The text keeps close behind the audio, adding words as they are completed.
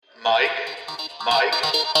Mike,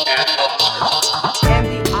 and Oscar.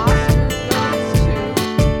 And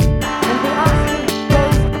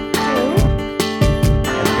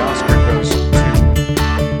the Oscar goes to... And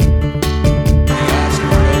the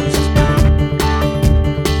Oscar goes to...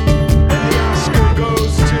 And the Oscar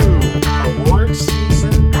goes to award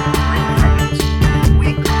season recaps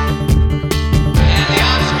weekly.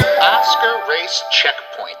 And the Oscar race checkpoint.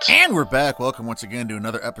 And we're back. Welcome once again to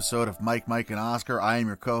another episode of Mike, and Oscar. I am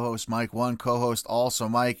your co-host, Mike, one co-host, also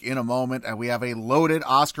Mike. In a moment, we have a loaded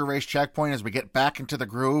Oscar race checkpoint as we get back into the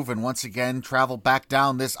groove and once again travel back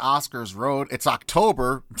down this Oscars road. It's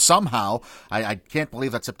October, somehow. I can't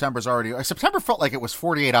believe that September's already... September felt like it was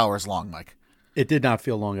 48 hours long, Mike. It did not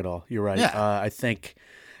feel long at all. You're right. Yeah. I think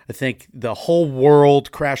the whole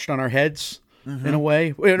world crashed on our heads. Mm-hmm. In a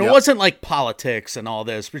way. And it wasn't like politics and all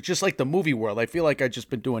this, but just like the movie world. I feel like I've just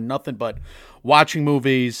been doing nothing but watching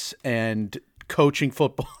movies and coaching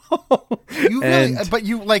football. You really, but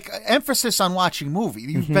you like emphasis on watching movie.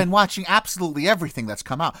 You've been watching absolutely everything that's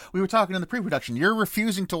come out. We were talking in the pre-production. You're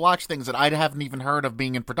refusing to watch things that I haven't even heard of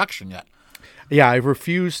being in production yet. Yeah, I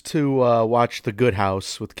refused to watch The Good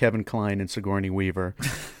House with Kevin Kline and Sigourney Weaver.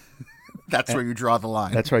 That's where you draw the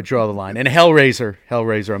line. That's where I draw the line. And Hellraiser.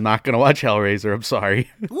 I'm not going to watch Hellraiser. I'm sorry.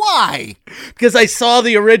 Why? Because I saw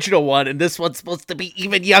the original one, and this one's supposed to be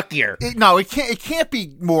even yuckier. It can't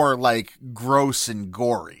be more like gross and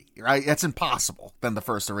gory, right? That's impossible than the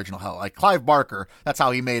first original Hell. Like Clive Barker, that's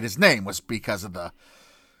how he made his name, was because of the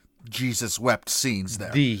Jesus wept scenes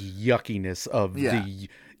there. The yuckiness of the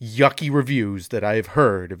yucky reviews that I've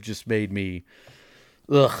heard have just made me,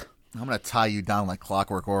 ugh. I'm going to tie you down like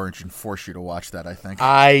Clockwork Orange and force you to watch that, I think.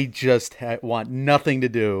 I just want nothing to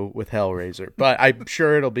do with Hellraiser, but I'm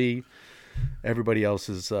sure it'll be everybody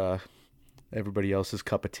else's cup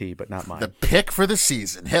of tea, but not mine. The pick for the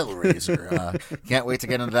season, Hellraiser. Can't wait to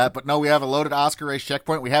get into that. But no, we have a loaded Oscar race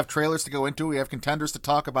checkpoint. We have trailers to go into. We have contenders to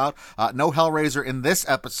talk about. No Hellraiser in this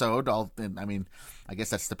episode. I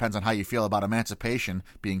guess that depends on how you feel about Emancipation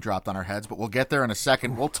being dropped on our heads, but we'll get there in a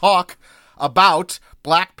second. We'll talk about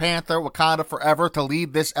Black Panther: Wakanda Forever to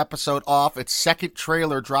lead this episode off. Its second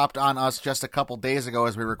trailer dropped on us just a couple days ago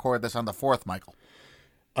as we record this on the 4th, Michael.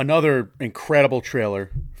 Another incredible trailer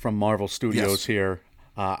from Marvel Studios here.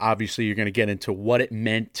 Obviously, you're going to get into what it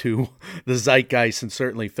meant to the zeitgeist and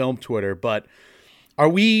certainly film Twitter, but are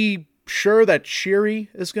we sure that Shuri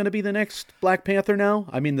is going to be the next Black Panther now?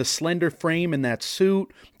 I mean, the slender frame in that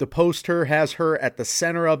suit, the poster has her at the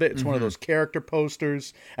center of it. It's one of those character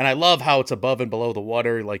posters, and I love how it's above and below the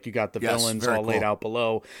water. Like you got the villains all laid out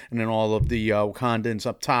below, and then all of the Wakandans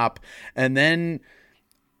up top, and then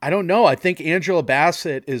I don't know. I think Angela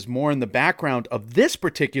Bassett is more in the background of this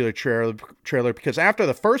particular trailer because after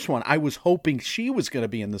the first one, I was hoping she was going to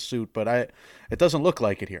be in the suit, but it doesn't look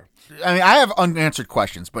like it here. I mean, I have unanswered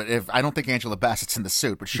questions, but I don't think Angela Bassett's in the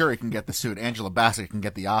suit, but Shuri can get the suit. Angela Bassett can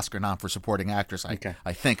get the Oscar nom for supporting actress, I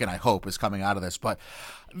think and I hope is coming out of this. But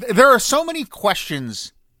there are so many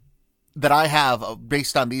questions that I have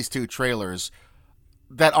based on these two trailers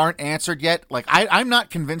that aren't answered yet. Like, I'm not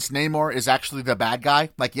convinced Namor is actually the bad guy.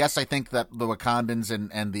 Like, yes, I think that the Wakandans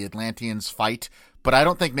and the Atlanteans fight, but I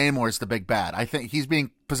don't think Namor is the big bad. I think he's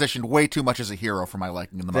being positioned way too much as a hero for my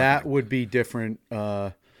liking in the market. That would be different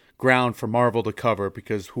ground for Marvel to cover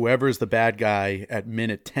because whoever's the bad guy at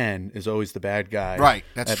minute 10 is always the bad guy. Right,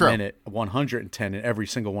 that's true. At minute 110 in every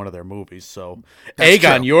single one of their movies. So, That's egg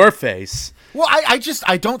true. on your face. Well, I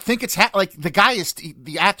don't think it's like the guy is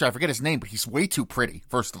the actor. I forget his name, but he's way too pretty.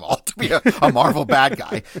 First of all, to be a Marvel bad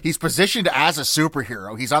guy, he's positioned as a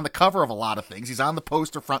superhero. He's on the cover of a lot of things. He's on the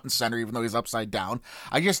poster front and center, even though he's upside down.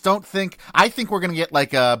 I just don't think. I think we're gonna get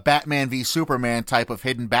like a Batman v Superman type of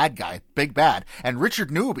hidden bad guy, big bad. And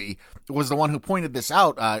Richard Newby was the one who pointed this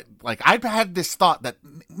out. Like I've had this thought that,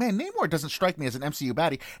 man, Namor doesn't strike me as an MCU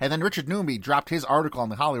baddie. And then Richard Newby dropped his article on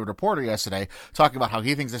the Hollywood Reporter yesterday talking about how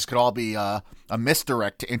he thinks this could all be a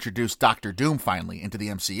misdirect to introduce Doctor Doom finally into the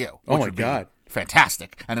MCU. Oh my God.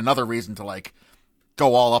 Fantastic. And another reason to like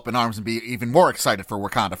go all up in arms and be even more excited for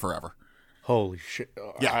Wakanda Forever. Holy shit.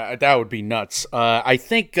 Yeah. That would be nuts. I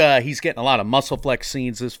think he's getting a lot of muscle flex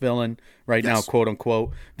scenes, this villain, right now, quote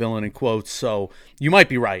unquote, villain in quotes. So you might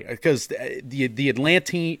be right because the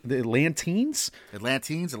Atlanteans, the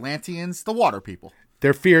water people.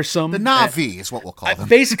 They're fearsome. The Na'vi is what we'll call them.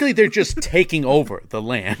 Basically, they're just taking over the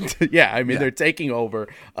land. They're taking over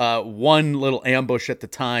one little ambush at the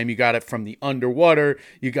time. You got it from the underwater.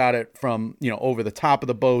 You got it from, over the top of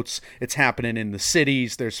the boats. It's happening in the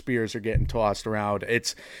cities. Their spears are getting tossed around.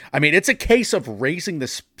 It's a case of raising the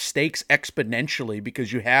stakes exponentially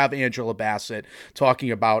because you have Angela Bassett talking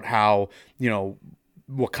about how,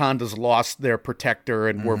 Wakanda's lost their protector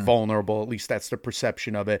and we're vulnerable. At least that's the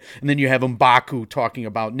perception of it. And then you have M'Baku talking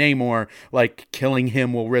about Namor, like killing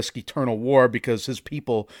him will risk eternal war because his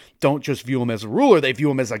people don't just view him as a ruler, they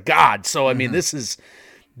view him as a god. So, I mean, this is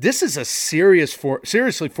a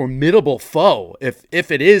seriously formidable foe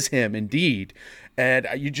if it is him indeed. And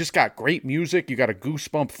you just got great music. You got a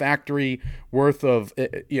Goosebump factory worth of,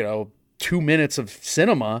 2 minutes of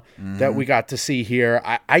cinema that we got to see here.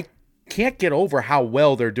 I can't get over how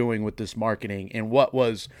well they're doing with this marketing in what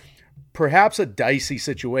was perhaps a dicey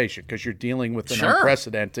situation because you're dealing with an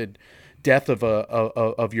unprecedented death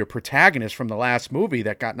of your protagonist from the last movie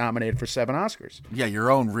that got nominated for 7 Oscars. Yeah,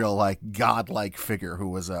 your own real godlike figure who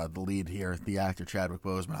was the lead here, the actor Chadwick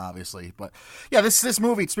Boseman, obviously. But yeah, this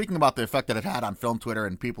movie, speaking about the effect that it had on film Twitter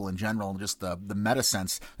and people in general, and just the meta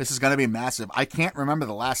sense, this is going to be massive. I can't remember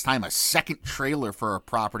the last time a second trailer for a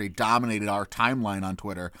property dominated our timeline on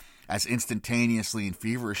Twitter as instantaneously and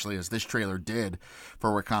feverishly as this trailer did for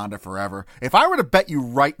Wakanda Forever. If I were to bet you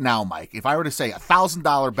right now, Mike, if I were to say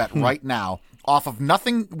 $1,000 bet right now off of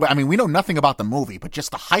nothing, I mean, we know nothing about the movie, but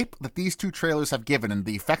just the hype that these 2 trailers have given and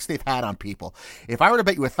the effects they've had on people. If I were to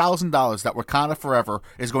bet you $1,000 that Wakanda Forever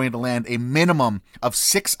is going to land a minimum of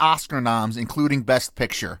 6 Oscar noms, including Best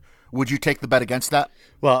Picture, would you take the bet against that?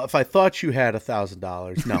 Well, if I thought you had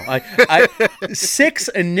 $1,000, no. I 6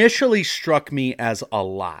 initially struck me as a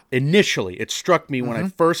lot. Initially, it struck me when I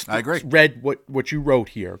first read what you wrote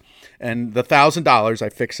here, and the $1,000, I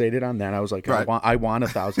fixated on that. I was like, I want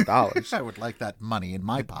 $1,000. I would like that money in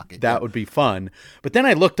my pocket. That would be fun. But then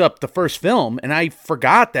I looked up the first film, and I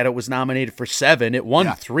forgot that it was nominated for 7. It won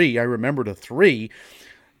 3. I remembered a 3.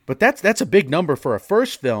 But that's a big number for a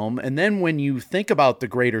first film. And then when you think about the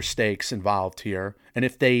greater stakes involved here, and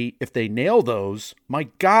if they nail those, my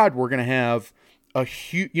God, we're going to have a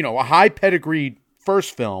high pedigreed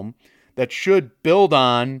first film that should build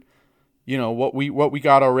on, what we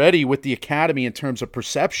got already with the Academy in terms of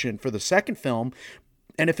perception for the second film.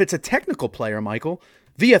 And if it's a technical player, Michael,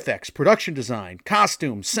 VFX, production design,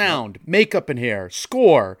 costume, sound, makeup and hair,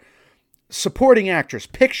 score, supporting actress,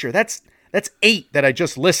 picture, that's 8 that I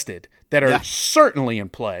just listed that are certainly in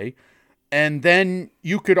play. And then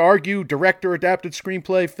you could argue director, adapted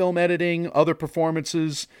screenplay, film editing, other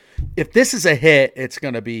performances. If this is a hit, it's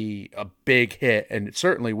going to be a big hit. And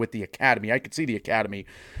certainly with the Academy, I could see the Academy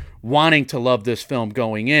wanting to love this film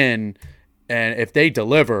going in. And if they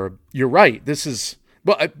deliver, you're right. This is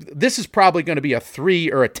probably going to be a 3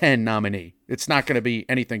 or a 10 nominee. It's not going to be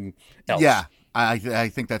anything else. Yeah. I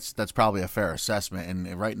think that's probably a fair assessment.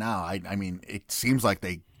 And right now, I mean, it seems like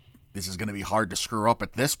this is going to be hard to screw up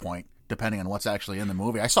at this point, depending on what's actually in the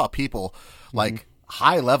movie. I saw people like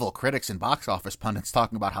high-level critics and box office pundits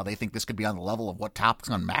talking about how they think this could be on the level of what Top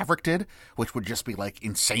Gun Maverick did, which would just be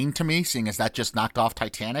insane to me, seeing as that just knocked off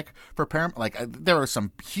Titanic for Paramount. There are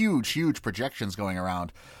some huge projections going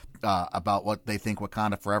around about what they think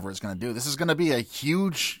Wakanda Forever is going to do. This is going to be a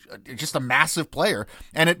huge, just a massive player.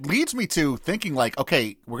 And it leads me to thinking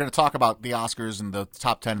okay, we're going to talk about the Oscars and the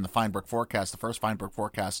top 10 in the Feinberg forecast, the first Feinberg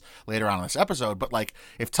forecast later on in this episode. But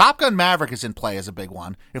if Top Gun Maverick is in play as a big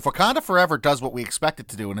one, if Wakanda Forever does what we expect it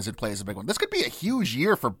to do and is in play as a big one, this could be a huge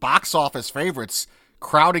year for box office favorites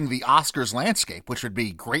crowding the Oscars landscape, which would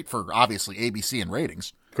be great for, obviously, ABC and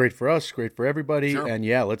ratings. Great for us, great for everybody. Sure. And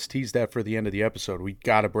yeah, let's tease that for the end of the episode. We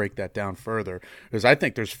got to break that down further because I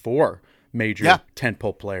think there's 4 major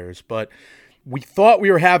tentpole players. But we thought we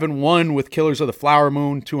were having one with Killers of the Flower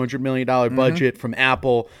Moon, $200 million budget from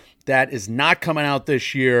Apple. That is not coming out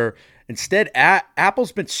this year. Instead,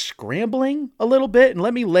 Apple's been scrambling a little bit, and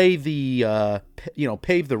let me lay the,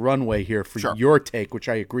 pave the runway here for your take, which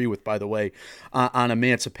I agree with, by the way, on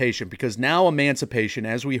Emancipation, because now Emancipation,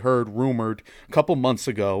 as we heard rumored a couple months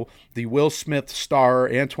ago, the Will Smith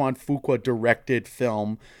star Antoine Fuqua directed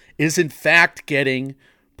film is in fact getting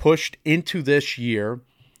pushed into this year.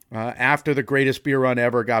 After The Greatest Beer Run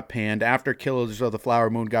Ever got panned, after Killers of the Flower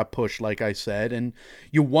Moon got pushed, like I said, and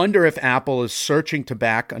you wonder if Apple is searching to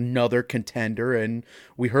back another contender. And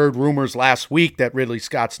we heard rumors last week that Ridley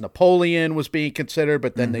Scott's Napoleon was being considered,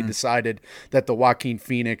 but then they decided that the Joaquin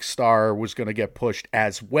Phoenix star was going to get pushed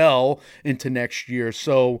as well into next year.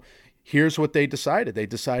 So here's what they decided. They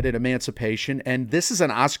decided Emancipation, and this is an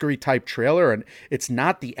Oscar-y type trailer, and it's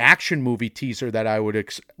not the action movie teaser that I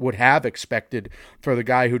would have expected for the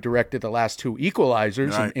guy who directed the last 2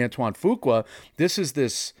 Equalizers, and Antoine Fuqua. This is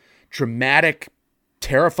this dramatic,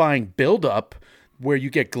 terrifying buildup where you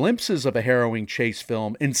get glimpses of a harrowing chase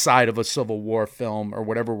film inside of a Civil War film or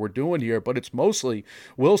whatever we're doing here, but it's mostly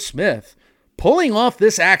Will Smith pulling off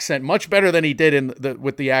this accent much better than he did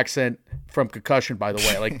with the accent from Concussion, by the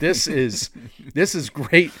way. Like, this is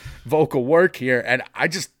great vocal work here. And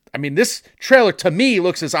I mean, this trailer to me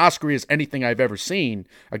looks as Oscar-y as anything I've ever seen.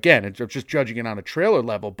 Again, I'm just judging it on a trailer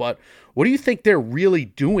level, but what do you think they're really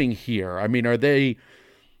doing here? I mean, are they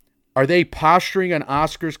posturing an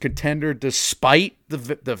Oscars contender despite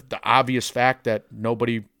the obvious fact that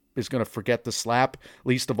nobody is going to forget the slap,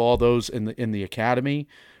 least of all those in the Academy?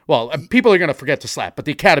 Well, people are going to forget the slap, but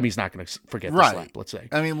the Academy's not going to forget the slap, let's say.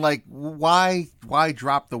 I mean, like, why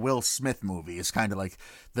drop the Will Smith movie is kind of like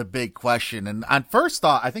the big question. And on first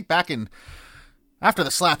thought, I think after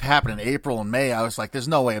the slap happened in April and May, I was like, there's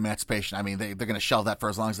no way Emancipation. I mean, they're going to shelve that for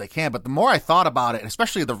as long as they can. But the more I thought about it, and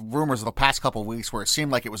especially the rumors of the past couple of weeks where it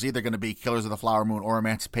seemed like it was either going to be Killers of the Flower Moon or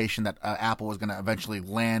Emancipation that Apple was going to eventually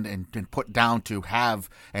land and put down to have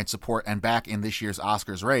and support and back in this year's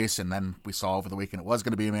Oscars race. And then we saw over the weekend it was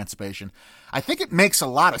going to be Emancipation. I think it makes a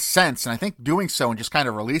lot of sense. And I think doing so and just kind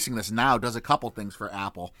of releasing this now does a couple things for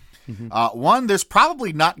Apple. One, there's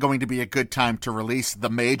probably not going to be a good time to release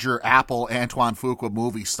the major Apple Antoine Fuqua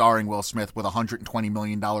movie starring Will Smith with a $120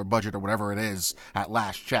 million budget or whatever it is at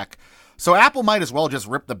last check. So Apple might as well just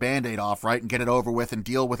rip the Band-Aid off, right, and get it over with and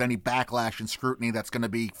deal with any backlash and scrutiny that's going to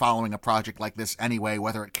be following a project like this anyway,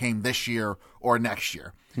 whether it came this year or next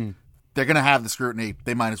year. They're going to have the scrutiny.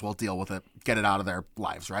 They might as well deal with it, get it out of their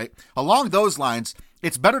lives, right? Along those lines,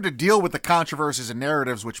 it's better to deal with the controversies and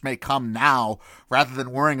narratives which may come now rather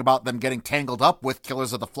than worrying about them getting tangled up with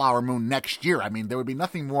Killers of the Flower Moon next year. I mean, there would be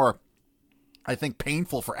nothing more, I think,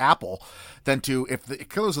 painful for Apple than if the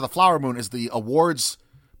Killers of the Flower Moon is the awards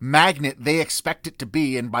magnet they expect it to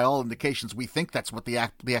be, and by all indications, we think that's what the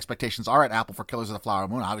expectations are at Apple for Killers of the Flower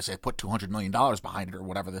Moon. Obviously, I put $200 million behind it or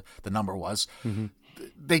whatever the number was.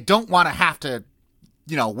 They don't want to have to,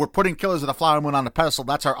 we're putting Killers of the Flower Moon on the pedestal.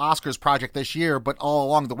 That's our Oscars project this year. But all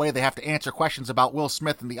along the way, they have to answer questions about Will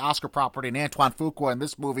Smith and the Oscar property and Antoine Fuqua and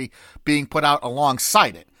this movie being put out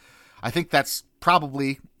alongside it. I think that's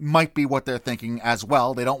probably might be what they're thinking as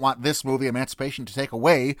well. They don't want this movie, Emancipation, to take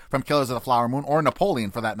away from Killers of the Flower Moon or Napoleon,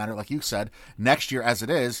 for that matter, like you said, next year as it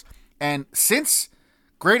is. And since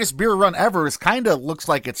Greatest Beer Run Ever kind of looks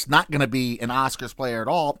like it's not going to be an Oscars player at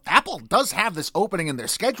all, Apple does have this opening in their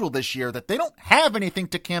schedule this year that they don't have anything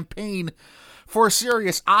to campaign for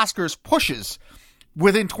serious Oscars pushes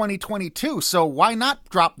within 2022. So why not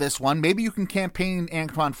drop this one? Maybe you can campaign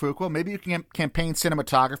Antoine Fuqua. Maybe you can campaign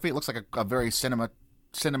cinematography. It looks like a very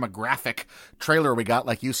cinematographic trailer we got,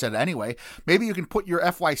 like you said anyway. Maybe you can put your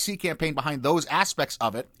FYC campaign behind those aspects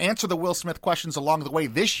of it, answer the Will Smith questions along the way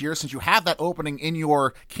this year since you have that opening in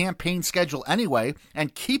your campaign schedule anyway,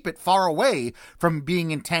 and keep it far away from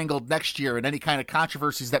being entangled next year in any kind of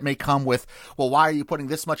controversies that may come with, well, why are you putting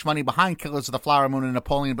this much money behind Killers of the Flower Moon and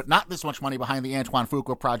Napoleon but not this much money behind the Antoine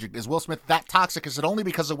Fuqua project? Is Will Smith that toxic? Is it only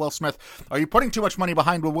because of Will Smith? Are you putting too much money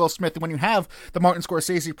behind Will Smith when you have the Martin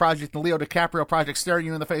Scorsese project, the Leo DiCaprio project staring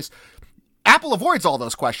you in the face? Apple avoids all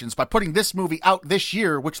those questions by putting this movie out this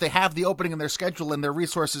year, which they have the opening in their schedule and their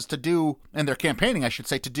resources to do, and their campaigning, I should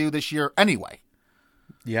say, to do this year anyway.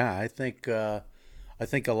 Yeah, I think a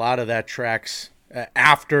lot of that tracks.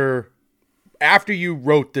 After you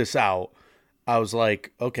wrote this out, I was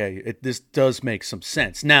like, okay, this does make some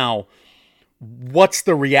sense. Now, what's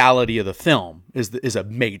the reality of the film is a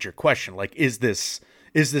major question. Like, is this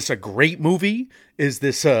a great movie? Is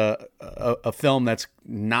this a film that's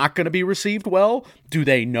not going to be received well? Do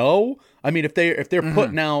they know? I mean, if they're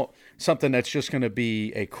putting out something that's just going to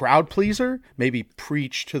be a crowd pleaser, maybe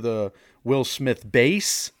preach to the Will Smith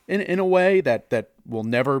base in a way that will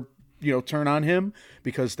never turn on him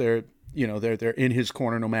because they're in his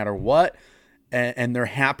corner no matter what, and they're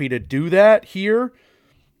happy to do that here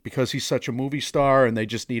because he's such a movie star and they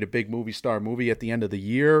just need a big movie star movie at the end of the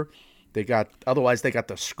year. Otherwise they got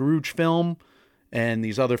the Scrooge film, and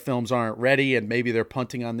these other films aren't ready, and maybe they're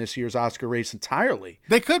punting on this year's Oscar race entirely.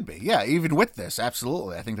 They could be, yeah, even with this,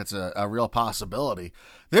 absolutely. I think that's a real possibility.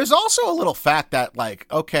 There's also a little fact that, like,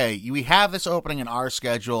 okay, we have this opening in our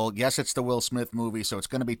schedule. Yes, it's the Will Smith movie, so it's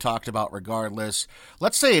going to be talked about regardless.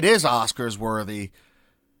 Let's say it is Oscars worthy.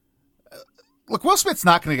 Look, Will Smith's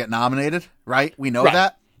not going to get nominated, right? We know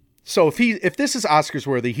that. So if this is Oscars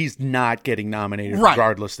worthy, he's not getting nominated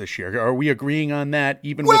regardless this year. Are we agreeing on that?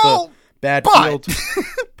 Even with a bad field,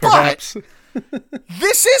 perhaps.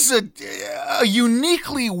 This is a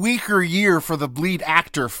uniquely weaker year for the lead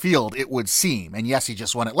actor field, it would seem. And yes, he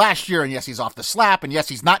just won it last year, and yes, he's off the slap, and yes,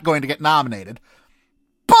 he's not going to get nominated.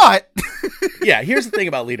 But Yeah, here's the thing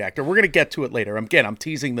about lead actor. We're going to get to it later. Again, I'm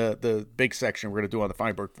teasing the big section we're going to do on the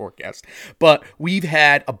Feinberg forecast. But we've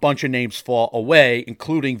had a bunch of names fall away,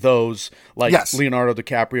 including those like Yes. Leonardo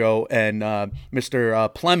DiCaprio and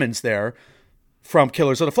Mr. Plemons there from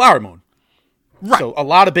Killers of the Flower Moon. right, So a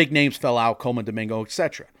lot of big names fell out, Coleman Domingo,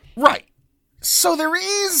 etc. right. So there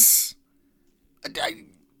is.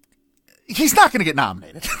 He's not going to get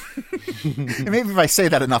nominated. And maybe if I say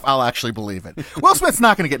that enough, I'll actually believe it. Will Smith's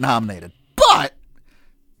not going to get nominated. But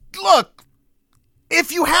look,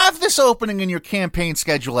 if you have this opening in your campaign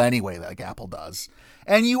schedule anyway, like Apple does,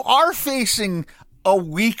 and you are facing a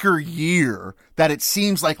weaker year that it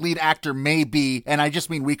seems like lead actor may be, and I just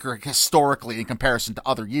mean weaker historically in comparison to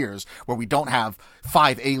other years where we don't have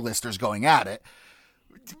 5 A-listers going at it,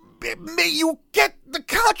 you get the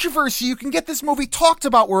controversy. You can get this movie talked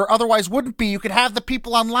about where it otherwise wouldn't be. You could have the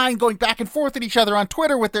people online going back and forth at each other on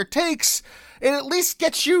Twitter with their takes. It at least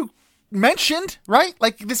gets you mentioned, right?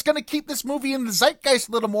 Like, this is going to keep this movie in the zeitgeist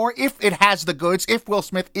a little more if it has the goods, if Will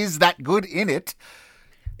Smith is that good in it.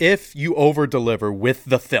 If you over-deliver with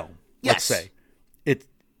the film, let's Yes. say,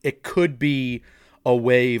 it could be a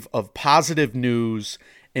wave of positive news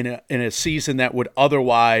in a season that would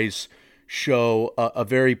otherwise show a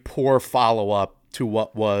very poor follow-up to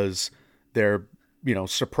what was their,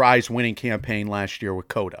 surprise winning campaign last year with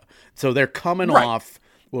Coda. So they're coming Right. off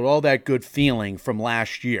with all that good feeling from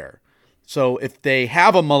last year. So if they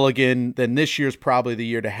have a mulligan, then this year's probably the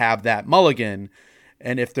year to have that mulligan.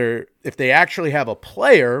 And if they actually have a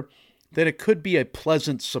player, then it could be a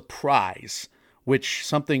pleasant surprise, which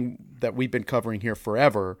something that we've been covering here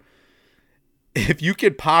forever. If you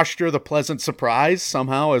could posture the pleasant surprise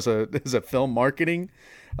somehow as a film marketing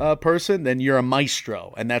person, then you're a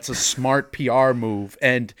maestro, and that's a smart PR move.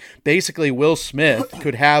 And basically, Will Smith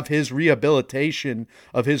could have his rehabilitation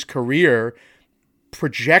of his career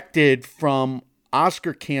projected from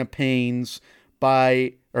Oscar campaigns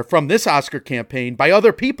from this Oscar campaign by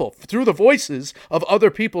other people, through the voices of other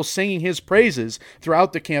people singing his praises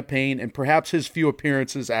throughout the campaign, and perhaps his few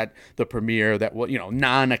appearances at the premiere, that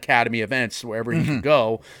non-Academy events, wherever he can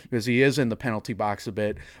go, because he is in the penalty box a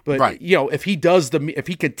bit. But Right. if he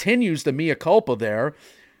continues the mea culpa there,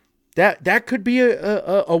 that could be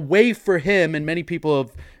a way for him, and many people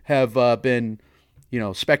have been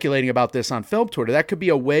speculating about this on Film Twitter. That could be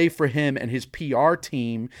a way for him and his PR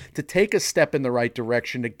team to take a step in the right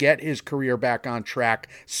direction to get his career back on track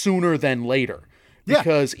sooner than later. Yeah.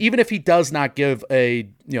 Because even if he does not give a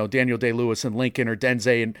Daniel Day-Lewis and Lincoln or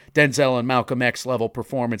Denzel and Malcolm X level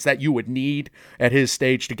performance that you would need at his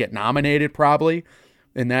stage to get nominated, probably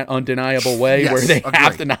in that undeniable way Yes, where they agree.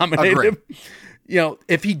 have to nominate Agree. him.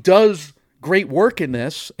 If he does great work in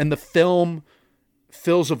this and the film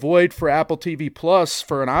fills a void for Apple TV Plus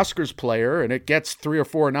for an Oscars player and it gets 3 or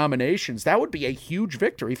 4 nominations, that would be a huge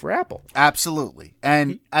victory for Apple. Absolutely.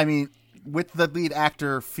 And I mean, with the lead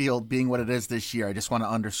actor field being what it is this year, I just want to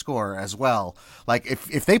underscore as well, like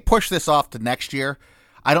if they push this off to next year,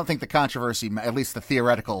 I don't think the controversy, at least the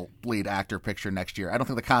theoretical lead actor picture next year, I don't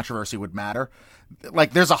think the controversy would matter.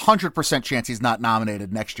 Like, there's 100% chance he's not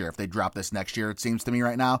nominated next year if they drop this next year, it seems to me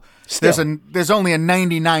right now. Still. There's only a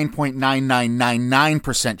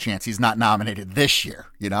 99.9999% chance he's not nominated this year,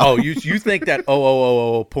 Oh, you think that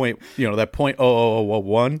 0.0000 point, that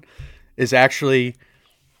 0.00001 is actually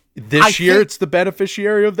this year think- it's the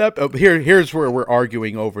beneficiary of that? Here's where we're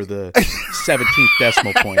arguing over the 17th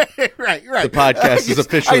decimal point. right. The podcast has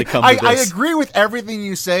officially come to I this. agree with everything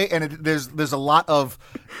you say, and there's a lot of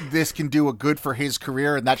this can do a good for his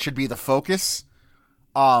career, and that should be the focus.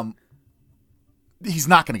 He's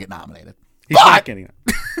not going to get nominated. He's not getting it.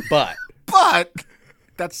 But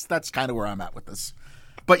that's kind of where I'm at with this.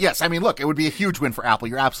 But yes, I mean, look, it would be a huge win for Apple.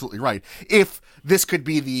 You're absolutely right. If this could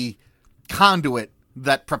be the conduit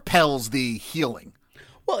that propels the healing.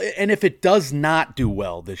 Well, and if it does not do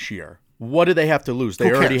well this year, what do they have to lose? They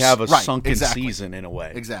Who already cares? have a Right, sunken exactly. season in a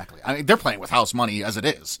way. Exactly. I mean, they're playing with house money as it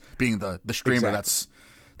is, being the streamer Exactly. that's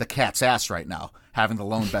the cat's ass right now, having the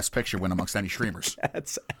lone best picture win amongst any streamers.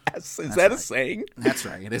 Is that a saying? That's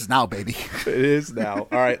right. It is now, baby. It is now.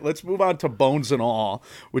 All right, let's move on to Bones and All,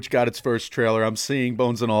 which got its first trailer. I'm seeing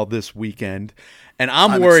Bones and All this weekend, and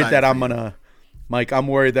I'm worried excited that I'm for you. gonna, Mike. I'm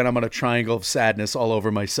worried that I'm gonna triangle of sadness all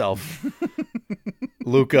over myself.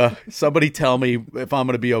 Luca, somebody tell me if I'm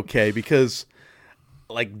gonna be okay, because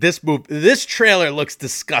like this trailer looks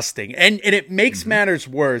disgusting, and it makes matters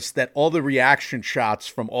worse that all the reaction shots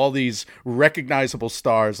from all these recognizable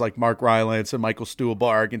stars like Mark Rylance and Michael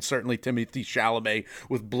Stuhlbarg and certainly Timothée Chalamet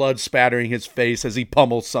with blood spattering his face as he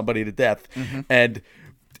pummels somebody to death, and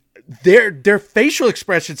their facial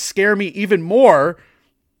expressions scare me even more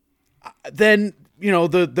than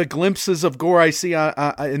the glimpses of gore I see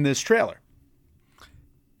in this trailer.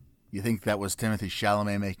 You think that was Timothy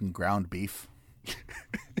Chalamet making ground beef?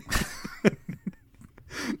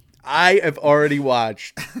 I have already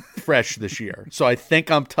watched Fresh this year, so I think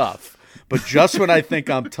I'm tough. But just when I think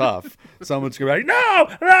I'm tough, someone's going to be like,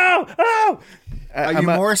 no. Are you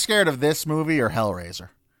more scared of this movie or Hellraiser?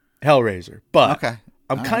 Hellraiser. But Okay.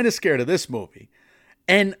 I'm kind of scared of this movie.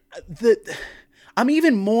 And I'm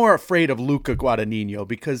even more afraid of Luca Guadagnino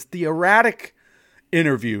because the erratic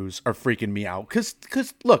interviews are freaking me out. Because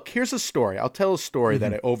look, here's a story. I'll tell a story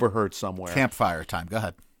that I overheard somewhere. Campfire time. Go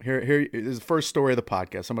ahead. Here is the first story of the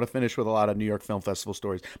podcast. I'm going to finish with a lot of New York Film Festival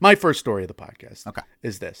stories. My first story of the podcast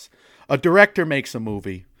is this. A director makes a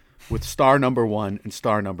movie with star number 1 and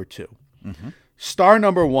star number 2. Mm-hmm. Star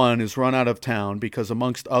number 1 is run out of town because,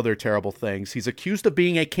 amongst other terrible things, he's accused of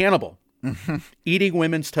being a cannibal, eating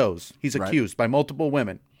women's toes. He's accused by multiple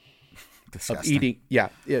women Disgusting. of eating. Yeah,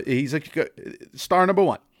 he's star number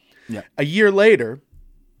 1. Yeah. A year later,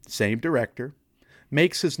 same director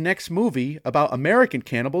makes his next movie about American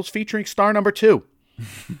cannibals featuring star number 2.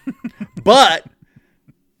 But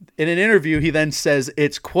in an interview, he then says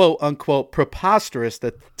it's quote unquote preposterous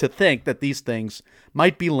to think that these things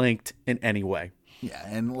might be linked in any way. Yeah,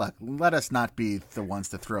 and look, let us not be the ones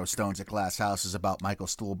to throw stones at glass houses about Michael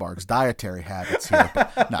Stuhlbarg's dietary habits here.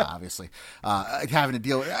 No, obviously. Having to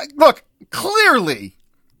deal with... Look, clearly...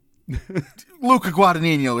 Luca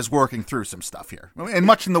Guadagnino is working through some stuff here. And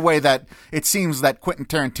much in the way that it seems that Quentin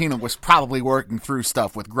Tarantino was probably working through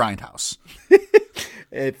stuff with Grindhouse.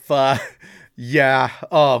 Yeah.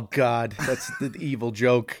 Oh God, that's the evil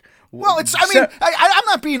joke. Well,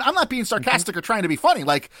 I'm not being sarcastic or trying to be funny.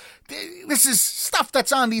 Like, this is stuff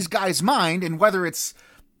that's on these guys' mind, and whether it's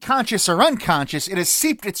conscious or unconscious, it has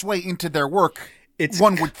seeped its way into their work.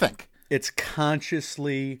 One would think. It's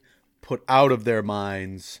consciously put out of their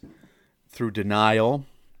minds through denial.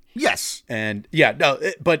 Yes. And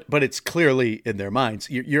but it's clearly in their minds.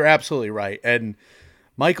 You're absolutely right. And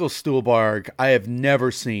Michael Stuhlbarg, I have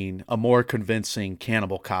never seen a more convincing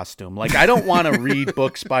cannibal costume. Like, I don't want to read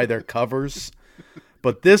books by their covers,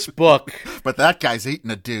 but this book... But that guy's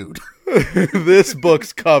eating a dude. This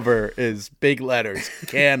book's cover is big letters,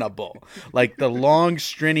 cannibal. Like the long,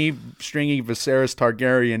 stringy Viserys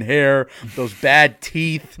Targaryen hair, those bad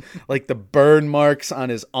teeth, like the burn marks on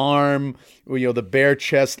his arm, the bare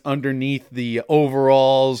chest underneath the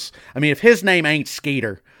overalls. I mean, if his name ain't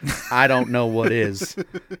Skater, I don't know what is.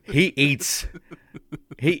 He eats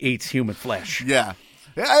human flesh. Yeah.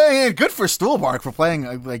 Good for Stuhlbarg for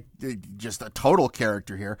playing just a total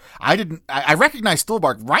character here. I recognized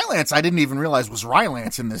Stuhlbarg. Rylance I didn't even realize was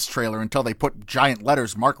Rylance in this trailer until they put giant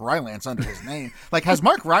letters Mark Rylance under his name. Like, has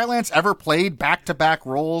Mark Rylance ever played back-to-back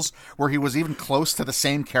roles where he was even close to the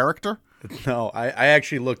same character? No, I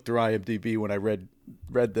actually looked through IMDb when I read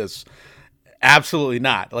this. Absolutely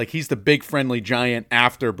not. Like, he's the big friendly giant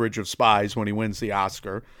after Bridge of Spies when he wins the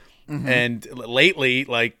Oscar. Mm-hmm. And lately,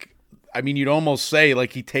 you'd almost say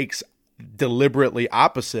like he takes deliberately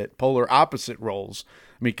polar opposite roles.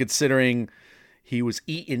 I mean, considering he was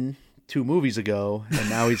eaten 2 movies ago and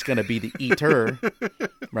now he's going to be the eater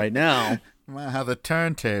right now. Wow, how the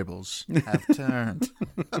turntables have turned.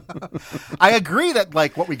 I agree that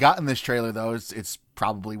what we got in this trailer, though, it's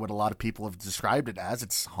probably what a lot of people have described it as.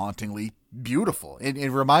 It's hauntingly beautiful. It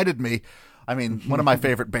reminded me... one of my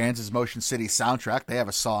favorite bands is Motion City Soundtrack. They have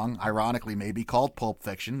a song, ironically maybe, called Pulp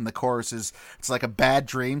Fiction. The chorus is, it's like a bad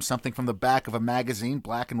dream, something from the back of a magazine,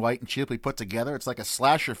 black and white and cheaply put together. It's like a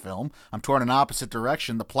slasher film. I'm torn in opposite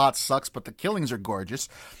direction. The plot sucks, but the killings are gorgeous.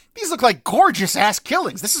 These look like gorgeous-ass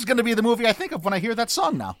killings. This is going to be the movie I think of when I hear that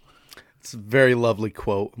song now. It's a very lovely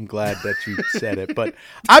quote. I'm glad that you said it. But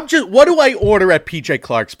what do I order at PJ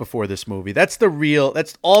Clark's before this movie? That's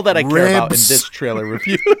all that I care about in this trailer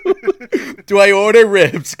review. Do I order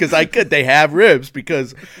ribs? Because they have ribs,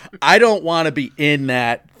 because I don't want to be in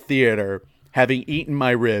that theater having eaten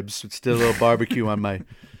my ribs. It's still a little barbecue on my,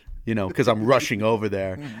 because I'm rushing over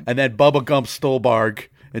there. And then Bubba Gump Stolbarg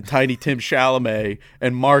and Tiny Tim Chalamet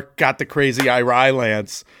and Mark Got the Crazy Eye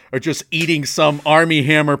Rylance are just eating some Army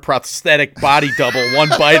Hammer prosthetic body double one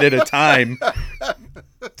bite at a time.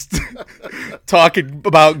 talking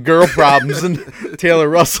about girl problems, and Taylor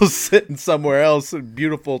Russell's sitting somewhere else in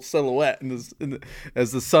beautiful silhouette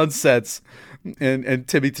as the sun sets. And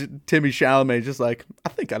Timmy Chalamet just like, I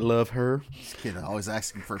think I love her. This kid always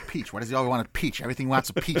asking for a peach. Why does he always want a peach? Everything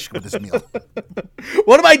wants a peach with his meal.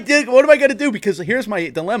 What am I going to do? Because here's my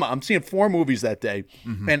dilemma. I'm seeing 4 movies that day,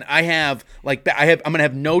 and I'm going to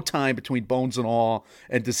have no time between Bones and All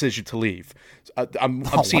and Decision to Leave. I'm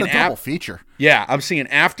seeing what a double feature. Yeah, I'm seeing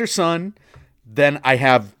After Sun. Then I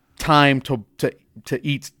have time to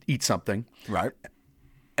eat something. Right.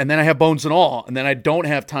 And then I have Bones and All, and then I don't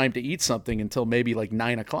have time to eat something until maybe like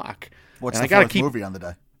 9 o'clock. What's and the fourth movie on the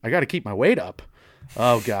day? I got to keep my weight up.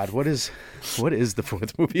 Oh God, what is the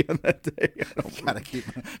 4th movie on that day?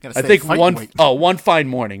 I think One Fine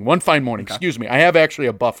Morning. One Fine Morning. Okay. Excuse me. I have actually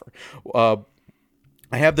a buffer. I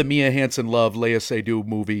have the Mia Hansen Love Léa Seydoux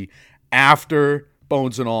movie after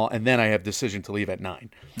Bones and All, and then I have Decision to Leave at 9.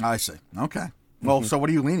 I see. Okay. Well, so what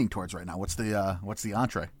are you leaning towards right now? What's the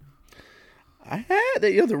entree?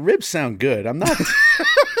 The ribs sound good. I'm not.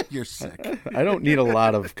 You're sick. I don't need a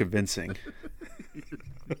lot of convincing.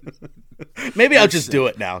 Maybe I'll just do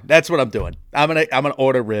it now. That's what I'm doing. I'm gonna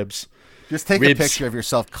order ribs. Just take a picture of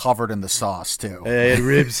yourself covered in the sauce too.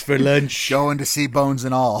 Ribs for lunch. Going to see Bones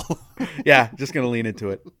and All. Yeah, just gonna lean into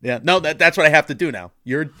it. Yeah, no, that's what I have to do now.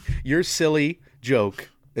 Your silly joke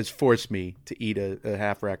has forced me to eat a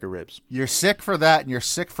half rack of ribs. You're sick for that, and you're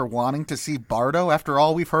sick for wanting to see Bardo after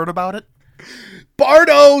all we've heard about it?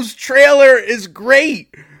 Bardo's trailer is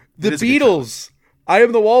great. The Beatles, I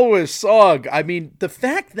Am the Walrus song. I mean, the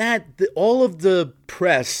fact that all of the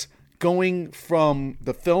press going from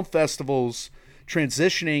the film festivals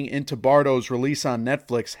transitioning into Bardo's release on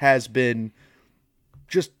Netflix has been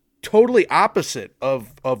just totally opposite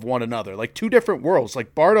of one another. Like 2 different worlds.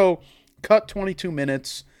 Like Bardo cut 22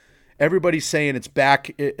 minutes. Everybody's saying it's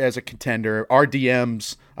back as a contender.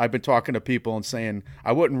 RDMs, I've been talking to people and saying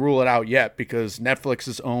I wouldn't rule it out yet because Netflix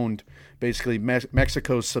has owned basically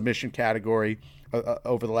Mexico's submission category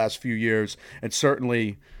over the last few years. And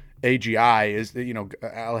certainly AGI is,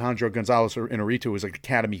 Alejandro Gonzalez Inarritu is an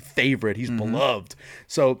Academy favorite. He's beloved.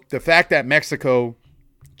 So the fact that Mexico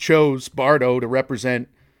chose Bardo to represent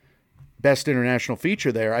Best International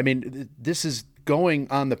Feature there, I mean, this is going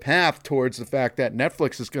on the path towards the fact that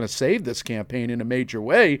Netflix is going to save this campaign in a major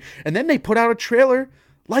way. And then they put out a trailer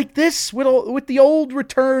like this with the old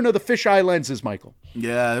return of the fisheye lenses, Michael.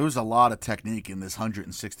 Yeah, there was a lot of technique in this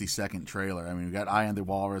 160-second trailer. I mean, we got Eye on the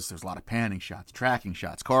Walrus. There's a lot of panning shots, tracking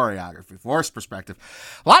shots, choreography, force perspective.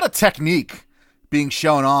 A lot of technique being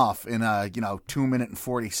shown off in a 2-minute and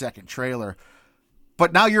 40-second trailer.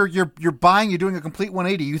 But now you're doing a complete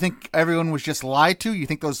 180. You think everyone was just lied to? You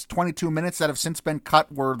think those 22 minutes that have since been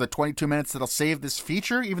cut were the 22 minutes that'll save this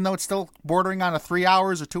feature, even though it's still bordering on a 3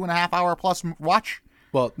 hours or 2.5 hour plus watch?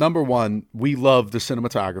 Well, number one, we love the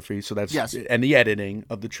cinematography, so that's and the editing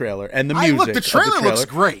of the trailer and the music. Look, the trailer looks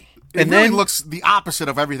great. It really looks the opposite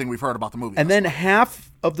of everything we've heard about the movie. And then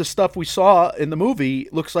half of the stuff we saw in the movie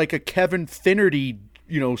looks like a Kevin Finnerty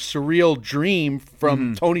surreal dream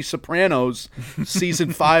from Tony Soprano's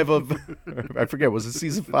season 5 of, I forget, was it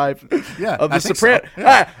season 5? Yeah, of The So. Sopranos.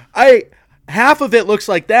 Yeah. Half of it looks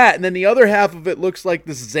like that, and then the other half of it looks like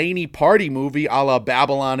this zany party movie a la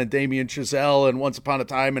Babylon and Damien Chazelle and Once Upon a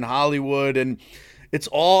Time in Hollywood, and it's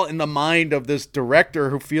all in the mind of this director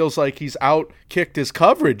who feels like he's outkicked his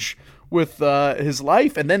coverage with his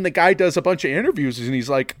life. And then the guy does a bunch of interviews, and he's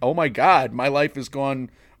like, oh my God, my life has gone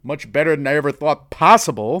much better than I ever thought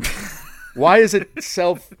possible. Why is it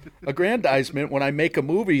self-aggrandizement when I make a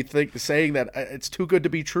movie saying that it's too good to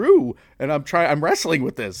be true? And I'm wrestling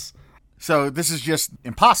with this. So this is just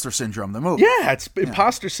Imposter Syndrome, the movie. Yeah, it's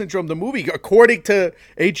Imposter Syndrome, the movie. According to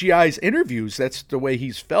AGI's interviews, that's the way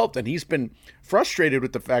he's felt. And he's been frustrated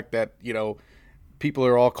with the fact that, people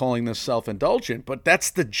are all calling this self-indulgent. But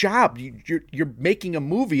that's the job. You're making a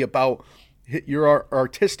movie about your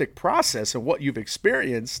artistic process and what you've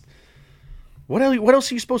experienced. What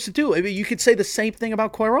else are you supposed to do? I mean, you could say the same thing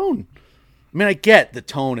about Cuarón. I mean, I get the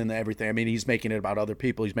tone and everything. I mean, he's making it about other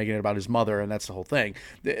people. He's making it about his mother, and that's the whole thing.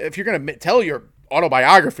 If you're going to tell your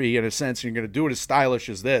autobiography, in a sense, and you're going to do it as stylish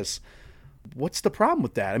as this, what's the problem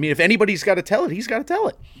with that? I mean, if anybody's got to tell it, he's got to tell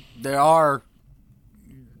it. There are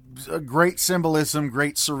a great symbolism,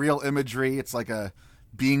 great surreal imagery. It's like a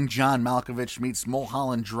Being John Malkovich meets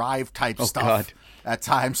Mulholland Drive type stuff. God. At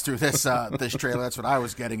times through this this trailer. That's what I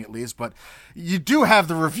was getting, at least. But you do have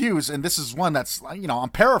the reviews, and this is one that's, I'm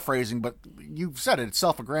paraphrasing, but you've said it. It's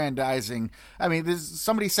self-aggrandizing. I mean,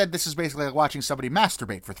 somebody said this is basically like watching somebody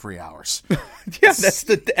masturbate for 3 hours. Yeah, that's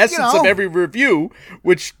the essence of every review,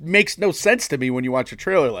 which makes no sense to me when you watch a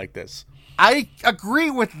trailer like this. I agree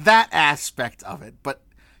with that aspect of it, but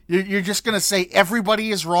you're just going to say everybody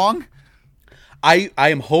is wrong? I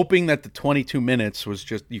am hoping that the 22 minutes was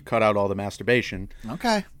just you cut out all the masturbation.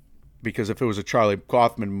 Okay. Because if it was a Charlie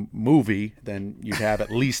Kaufman movie, then you'd have at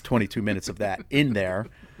least 22 minutes of that in there,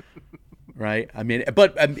 right? I mean,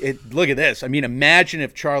 but look at this. I mean, imagine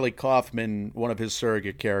if Charlie Kaufman, one of his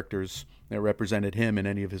surrogate characters that represented him in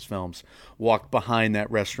any of his films, walked behind that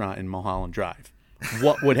restaurant in Mulholland Drive.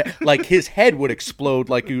 What would like his head would explode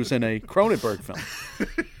like he was in a Cronenberg film.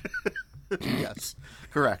 Yes,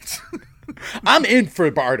 correct. I'm in for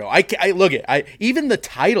Bardo. I look at even the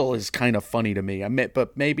title is kind of funny to me.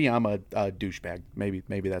 But maybe I'm a douchebag.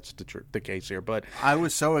 Maybe that's the case here. But I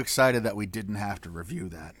was so excited that we didn't have to review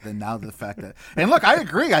that. Then now the fact that and look, I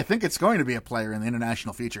agree. I think it's going to be a player in the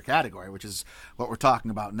international feature category, which is what we're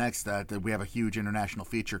talking about next. That we have a huge international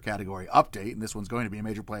feature category update, and this one's going to be a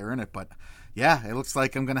major player in it. But yeah, it looks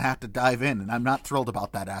like I'm going to have to dive in, and I'm not thrilled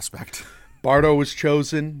about that aspect. Bardo was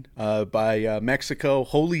chosen by Mexico.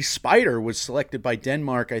 Holy Spider was selected by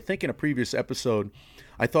Denmark. I think in a previous episode,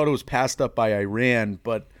 I thought it was passed up by Iran,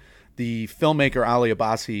 but the filmmaker Ali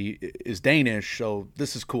Abbasi is Danish, so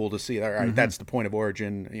this is cool to see. All right, that's the point of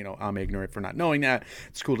origin. You know, I'm ignorant for not knowing that.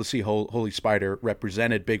 It's cool to see Holy Spider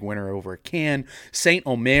represented. Big winner over at Cannes. Saint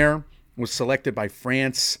Omer was selected by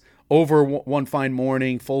France. Over One Fine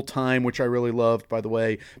Morning, Full Time, which I really loved, by the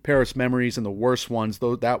way. Paris Memories and The Worst Ones,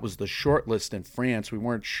 though that was the short list in France. We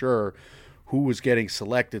weren't sure who was getting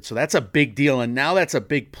selected. So that's a big deal, and now that's a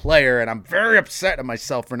big player, and I'm very upset at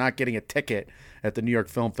myself for not getting a ticket at the New York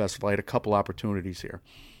Film Festival. I had a couple opportunities here.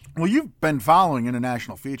 Well, you've been following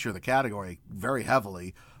international feature, the category, very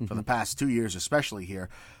heavily for the past 2 years, especially here.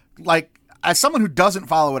 Like, as someone who doesn't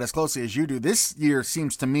follow it as closely as you do, this year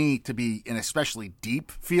seems to me to be an especially deep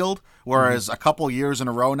field, whereas a couple years in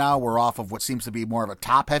a row now we're off of what seems to be more of a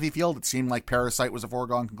top-heavy field. It seemed like Parasite was a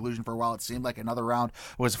foregone conclusion for a while. It seemed like Another Round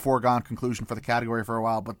was a foregone conclusion for the category for a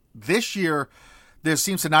while. But this year, there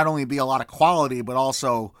seems to not only be a lot of quality, but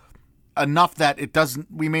also enough that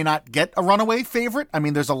we may not get a runaway favorite. I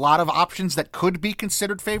mean, there's a lot of options that could be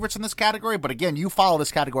considered favorites in this category, but again, you follow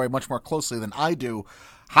this category much more closely than I do.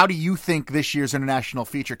 How do you think this year's international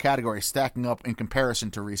feature category is stacking up in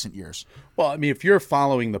comparison to recent years? Well, I mean, if you're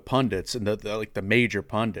following the pundits and the major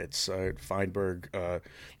pundits, Feinberg,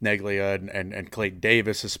 Neglia, and Clayton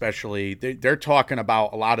Davis especially, they're talking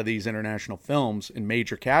about a lot of these international films in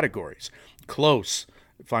major categories. Close.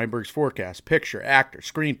 Feinberg's forecast, picture, actor,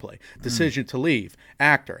 screenplay, decision to leave,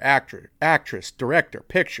 actor, actress, director,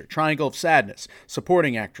 picture, triangle of sadness,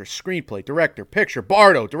 supporting actress, screenplay, director, picture,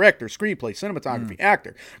 Bardo, director, screenplay, cinematography,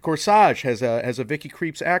 actor. Corsage has a Vicky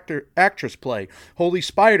Creeps actress play. Holy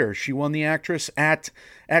Spider, she won the actress at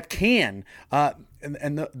Cannes.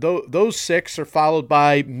 Those six are followed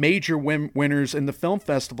by major winners in the film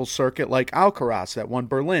festival circuit like Alcaraz that won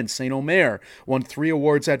Berlin, Saint Omer won 3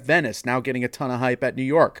 awards at Venice, now getting a ton of hype at New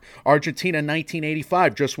York. Argentina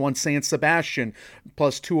 1985 just won San Sebastian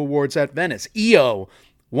plus 2 awards at Venice. EO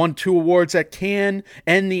won 2 awards at Cannes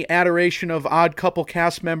and the adoration of Odd Couple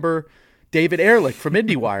cast member David Ehrlich from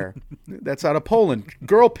IndieWire. That's out of Poland.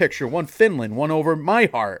 Girl Picture won Finland, won over My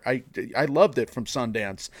Heart. I loved it from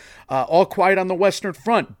Sundance. All Quiet on the Western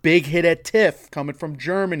Front, big hit at TIFF coming from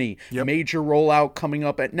Germany. Yep. Major rollout coming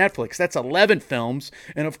up at Netflix. That's 11 films.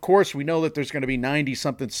 And of course, we know that there's going to be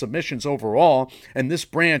 90-something submissions overall. And this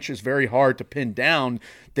branch is very hard to pin down.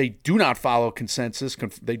 They do not follow consensus.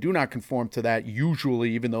 They do not conform to that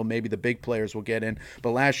usually, even though maybe the big players will get in.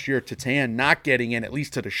 But last year, Titan not getting in, at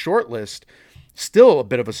least to the short list, still a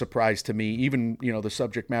bit of a surprise to me, even, the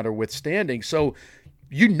subject matter withstanding. So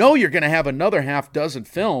you're going to have another half dozen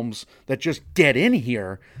films that just get in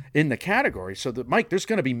here in the category. So, Mike, there's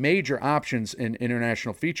going to be major options in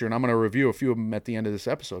international feature, and I'm going to review a few of them at the end of this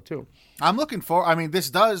episode, too. I'm looking for, this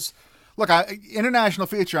does... Look, international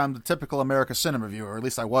feature, I'm the typical America cinema viewer, or at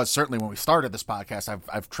least I was certainly when we started this podcast.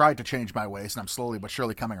 I've tried to change my ways, and I'm slowly but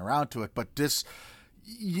surely coming around to it. But this,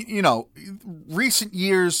 recent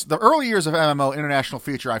years, the early years of MMO international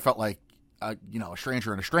feature, I felt like, a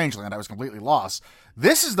stranger in a strange land. I was completely lost.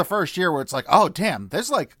 This is the first year where it's like, oh, damn,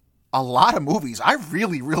 there's like a lot of movies I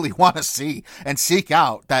really, really want to see and seek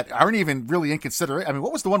out that aren't even really in consideration.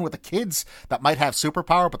 What was the one with the kids that might have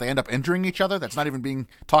superpower, but they end up injuring each other? That's not even being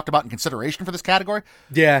talked about in consideration for this category.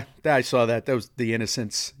 Yeah, I saw that. That was The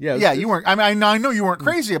Innocents. Yeah, you weren't. I know you weren't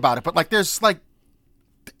crazy about it, but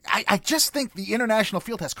I just think the international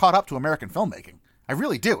field has caught up to American filmmaking. I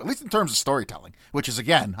really do, at least in terms of storytelling, which is,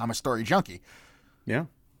 again, I'm a story junkie. Yeah.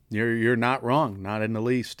 You're not wrong, not in the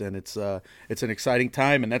least, and it's an exciting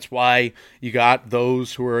time, and that's why you got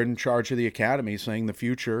those who are in charge of the Academy saying the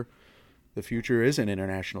future The future is in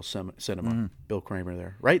international cinema. Bill Kramer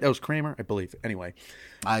there, right? That was Kramer, I believe. Anyway,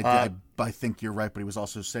 I think you're right, but he was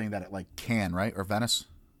also saying that at like Cannes, right, or Venice.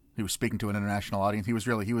 He was speaking to an international audience. He was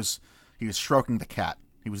stroking the cat.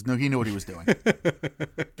 He knew what he was doing.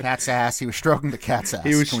 Cat's ass. He was stroking the cat's ass.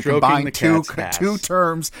 He was Can we stroking combine the cat's ass. two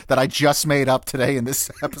terms that I just made up today in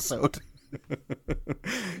this episode.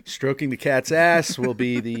 Stroking the cat's ass will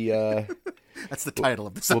be the That's the title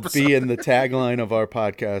of this will episode. be in the tagline of our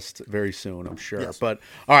podcast very soon, I'm sure. Yes. But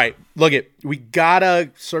all right, look we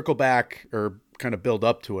gotta circle back or kind of build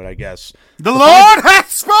up to it, I guess. The Lord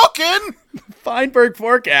hath spoken. Feinberg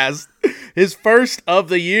forecast, his first of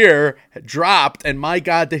the year, dropped, and my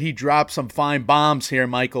God, did he drop some fine bombs here,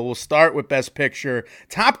 Michael. We'll start with Best Picture.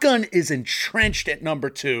 Top Gun is entrenched at number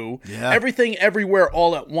 2. Yeah. Everything, Everywhere,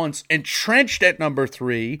 All at Once, entrenched at number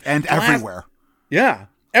 3. And everywhere. Yeah,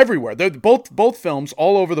 everywhere. They're both films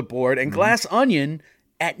all over the board, and Glass Onion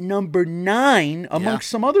at number 9 amongst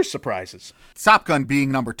some other surprises. Top Gun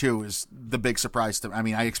being number 2 is the big surprise to me. I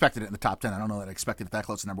mean, I expected it in the top 10. I don't know that I expected it that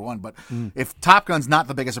close to number 1, but if Top Gun's not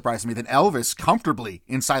the biggest surprise to me, then Elvis comfortably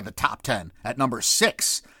inside the top 10 at number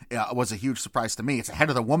 6 was a huge surprise to me. It's ahead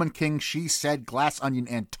of The Woman King, She Said, Glass Onion,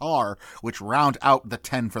 and Tar, which round out the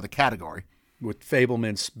 10 for the category. With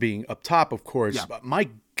Fablemans being up top, of course. Yeah. But my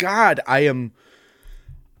God, I am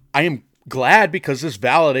glad, because this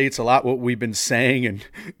validates a lot what we've been saying, and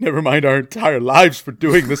never mind our entire lives for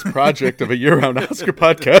doing this project of a year-round Oscar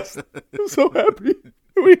podcast. I'm so happy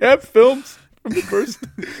we have films from the first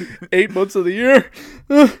 8 months of the year.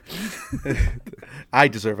 I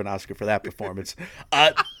deserve an Oscar for that performance.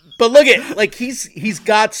 But look at, like, he's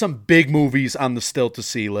got some big movies on the still to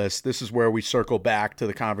see list. This is where we circle back to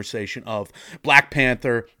the conversation of Black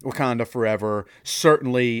Panther, Wakanda Forever,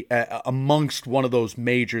 certainly amongst one of those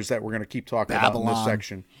majors that we're going to keep talking about in this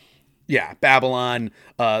section. Yeah, Babylon,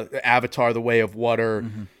 Avatar, The Way of Water.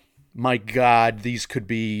 My God, these could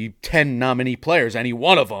be 10 nominee players, any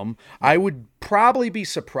one of them. I would probably be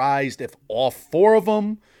surprised if all 4 of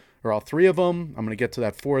them, or all 3 of them, I'm going to get to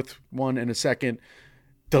that 4th one in a second,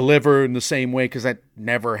 deliver in the same way, because that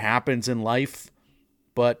never happens in life.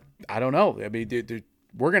 But I don't know. I mean,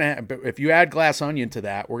 we're going to have, if you add Glass Onion to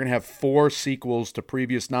that, we're going to have 4 sequels to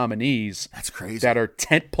previous nominees. That's crazy. That are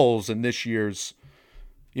tent poles in this year's,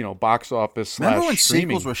 box office / Remember when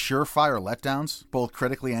streaming. sequels were surefire letdowns, both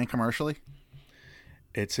critically and commercially?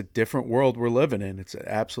 It's a different world we're living in. It's an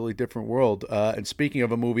absolutely different world. And speaking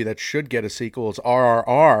of a movie that should get a sequel, it's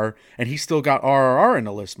RRR, and he still got RRR in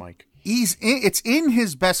the list, Mike. It's in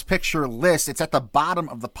his Best Picture list. It's at the bottom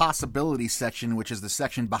of the possibility section, which is the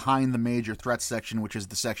section behind the major threat section, which is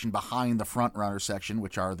the section behind the frontrunner section,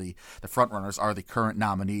 which are the frontrunners are the current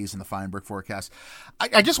nominees in the Feinberg forecast.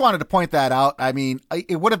 I just wanted to point that out. I mean,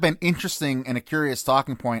 it would have been interesting and a curious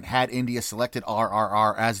talking point had India selected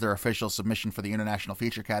RRR as their official submission for the international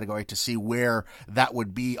feature category to see where that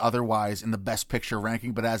would be otherwise in the Best Picture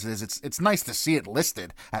ranking. But as it is, it's nice to see it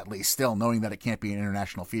listed, at least still, knowing that it can't be an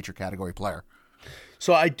international feature category player.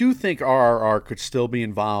 So I do think RRR could still be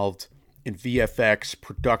involved in VFX,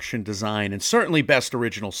 production design, and certainly Best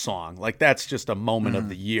Original Song. Like, that's just a moment of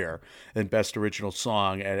the year in Best Original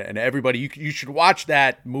Song. And everybody, you should watch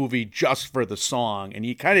that movie just for the song, and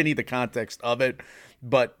you kind of need the context of it,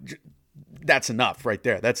 but that's enough right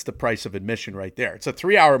there. That's the price of admission right there. It's a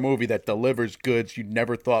 3-hour movie that delivers goods you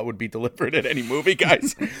never thought would be delivered at any movie,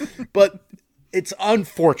 guys. But it's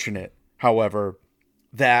unfortunate, however,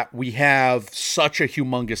 that we have such a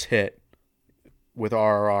humongous hit with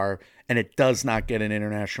RRR, and it does not get an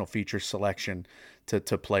international feature selection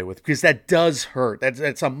to play with, because that does hurt.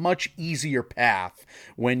 That's a much easier path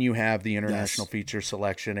when you have the international feature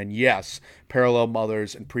selection. And yes, Parallel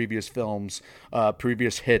Mothers and previous films,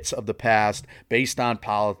 previous hits of the past, based on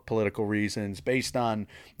political reasons, based on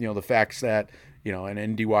the facts that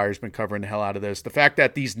and IndieWire's been covering the hell out of this. The fact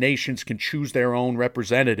that these nations can choose their own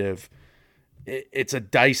representative. It's a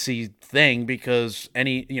dicey thing, because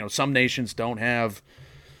some nations don't have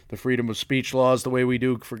the freedom of speech laws the way we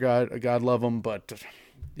do, for God love them. But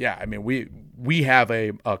yeah, I mean, we have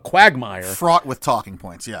a quagmire Fraught with talking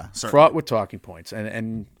points, yeah. Certainly. Fraught with talking points.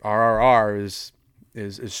 And RRR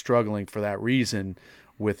is struggling for that reason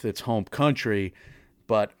with its home country.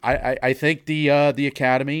 But I think the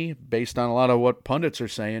Academy, based on a lot of what pundits are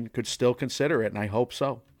saying, could still consider it, and I hope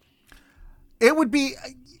so. It would be...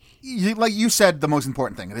 like you said, the most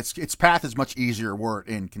important thing. Its path is much easier were it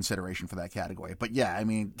in consideration for that category. But yeah, I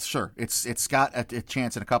mean, sure, it's got a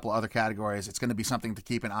chance in a couple other categories. It's going to be something to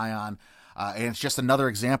keep an eye on, and it's just another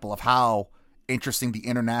example of how interesting the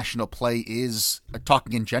international play is.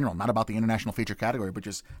 Talking in general, not about the international feature category, but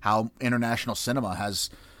just how international cinema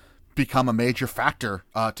has become a major factor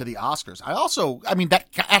to the Oscars. I mean,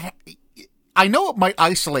 I know it might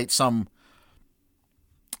isolate some,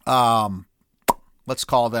 let's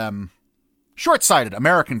call them short-sighted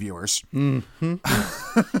American viewers, but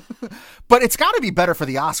it's got to be better for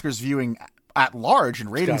the Oscars viewing at large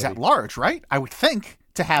and ratings at large, right? I would think,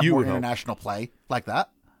 to have more international play like that.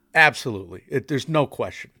 Absolutely. There's no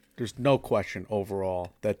question. There's no question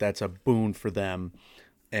overall that that's a boon for them.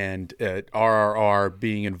 And RRR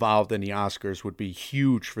being involved in the Oscars would be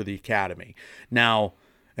huge for the Academy. Now,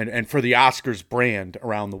 and for the Oscars brand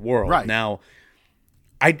around the world. Right. Now,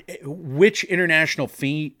 which international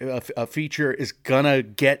feature is going to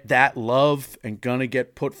get that love and going to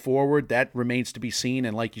get put forward, that remains to be seen.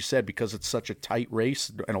 And like you said, because it's such a tight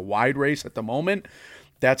race and a wide race at the moment,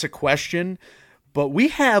 that's a question. But we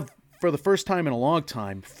have, for the first time in a long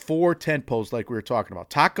time, 4 tentpoles like we were talking about.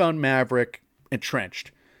 Top Gun, Maverick,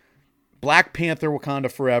 Entrenched. Black Panther,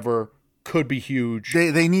 Wakanda Forever could be huge.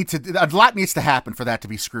 They need to, a lot needs to happen for that to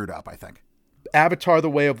be screwed up, I think. Avatar, The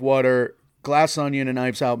Way of Water, Glass Onion, and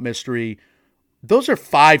Knives Out Mystery. Those are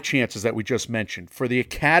 5 chances that we just mentioned for the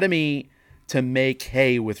Academy to make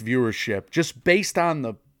hay with viewership just based on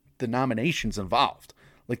the nominations involved.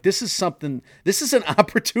 Like, this is an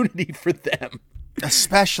opportunity for them.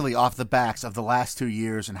 Especially off the backs of the last 2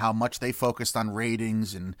 years and how much they focused on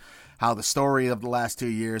ratings and how the story of the last 2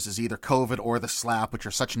 years is either COVID or the slap, which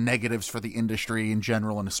are such negatives for the industry in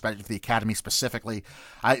general and especially for the Academy specifically.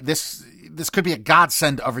 This could be a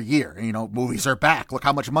godsend of a year. You know, movies are back. Look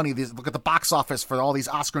how much money look at the box office for all these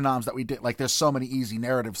Oscar noms that we did. Like, there's so many easy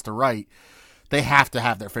narratives to write. They have to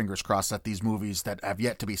have their fingers crossed that these movies that have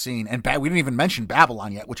yet to be seen, and we didn't even mention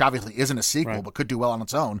Babylon yet, which obviously isn't a sequel, right, but could do well on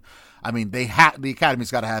its own. I mean, the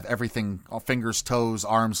Academy's got to have everything, fingers, toes,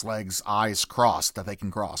 arms, legs, eyes crossed that they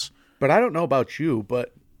can cross. But I don't know about you,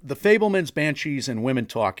 but The Fabelmans, Banshees, and Women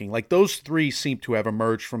Talking, like those 3 seem to have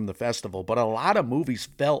emerged from the festival, but a lot of movies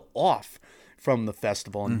fell off from the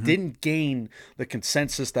festival and didn't gain the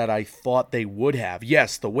consensus that I thought they would have.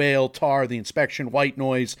 Yes, The Whale, Tar, The Inspection, White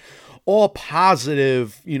Noise, all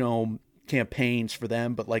positive, campaigns for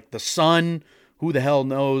them. But like The Sun, who the hell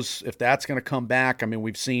knows if that's going to come back? I mean,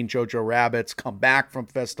 we've seen Jojo Rabbit's come back from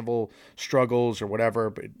festival struggles or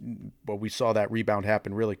whatever, but we saw that rebound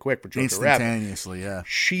happen really quick for Jojo Rabbit. Instantaneously, yeah.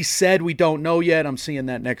 She said we don't know yet. I'm seeing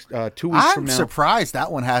that next 2 weeks from now. I'm surprised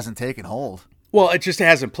that one hasn't taken hold. Well, it just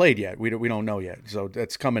hasn't played yet. We don't know yet, so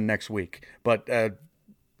that's coming next week. But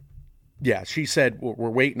yeah, she said we're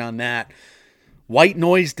waiting on that. White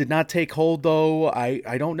Noise did not take hold, though.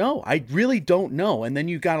 I don't know. I really don't know. And then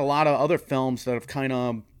you got a lot of other films that have kind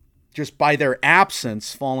of, just by their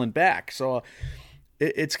absence, fallen back. So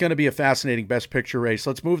it's going to be a fascinating Best Picture race.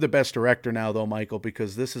 Let's move to Best Director now, though, Michael,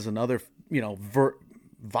 because this is another,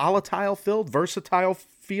 versatile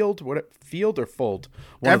field, field or fold?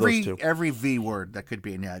 One of those two. Every V word that could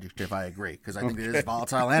be an adjective, I agree, because I think it is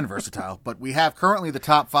volatile and versatile. But we have currently the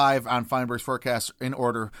top 5 on Feinberg's forecast in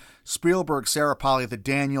order: Spielberg, Sarah Polley, The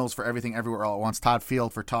Daniels for Everything Everywhere All at Once, Todd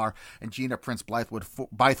Field for Tar, and Gina Prince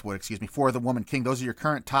Bythewood for The Woman King. Those are your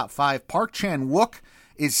current top 5. Park Chan-wook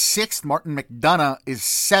is 6th. Martin McDonagh is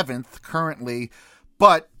 7th currently.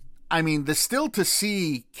 But, I mean, the still to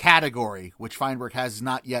see category, which Feinberg has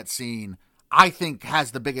not yet seen, I think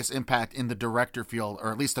has the biggest impact in the director field,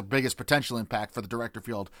 or at least the biggest potential impact for the director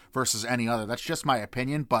field versus any other. That's just my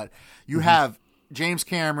opinion, but you have James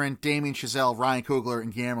Cameron, Damien Chazelle, Ryan Coogler,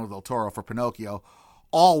 and Guillermo del Toro for Pinocchio,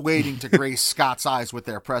 all waiting to grace Scott's eyes with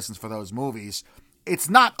their presence for those movies. It's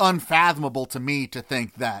not unfathomable to me to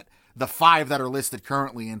think that the 5 that are listed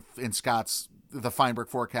currently in Scott's, the Feinberg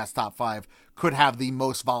forecast top 5, could have the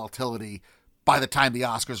most volatility by the time the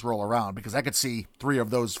Oscars roll around, because I could see 3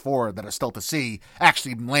 of those 4 that are still to see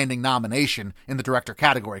actually landing nomination in the director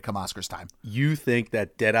category come Oscars time. You think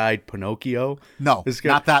that Dead-Eyed Pinocchio? No,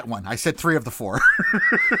 not that one. I said 3 of the 4.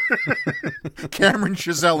 Cameron,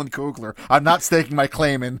 Chazelle, and Coogler. I'm not staking my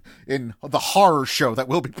claim in the horror show that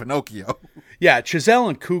will be Pinocchio. Yeah, Chazelle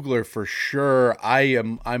and Coogler for sure.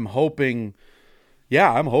 I'm hoping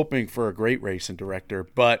for a great race in director,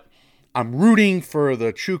 but I'm rooting for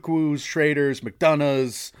the Chukwus, Schraders,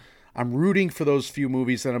 McDonaghs. I'm rooting for those few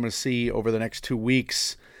movies that I'm going to see over the next 2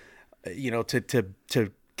 weeks,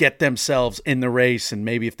 to get themselves in the race. And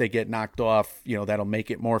maybe if they get knocked off, that'll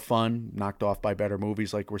make it more fun. Knocked off by better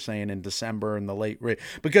movies, like we're saying in December in the late race.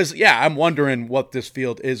 Because, I'm wondering what this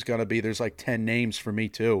field is going to be. There's like 10 names for me,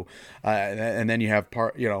 too. And then you have,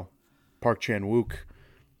 Park Chan-wook.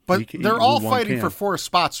 But they're all fighting for 4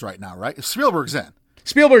 spots right now, right? Spielberg's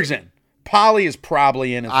in. Polley is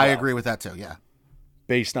probably in as well. I agree with that too, yeah.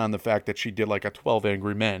 Based on the fact that she did like a 12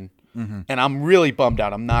 Angry Men. and I'm really bummed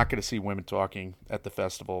out. I'm not going to see Women Talking at the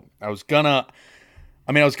festival. I was gonna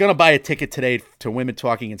buy a ticket today to Women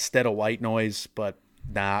Talking instead of White Noise, but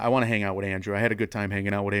nah, I want to hang out with Andrew. I had a good time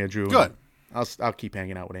hanging out with Andrew. Good. I'll keep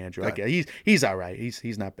hanging out with Andrew. Good. He's all right.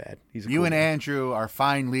 He's not bad. He's a You cool and guy. Andrew are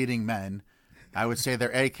fine leading men. I would say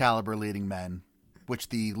they're A-caliber leading men, which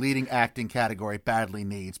the leading acting category badly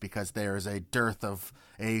needs because there is a dearth of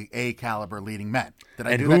A-caliber leading men. Did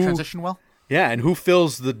I And do that who- transition well? Yeah, and who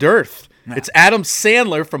fills the dearth? It's Adam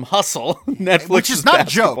Sandler from Hustle, Netflix, Which is not a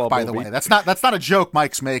joke, by the way. That's not a joke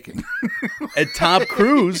Mike's making. And Tom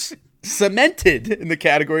Cruise cemented in the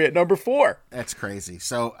category at number 4. That's crazy.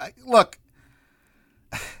 So, look,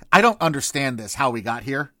 I don't understand this, how we got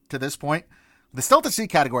here to this point. The Still to See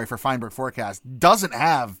category for Feinberg Forecast doesn't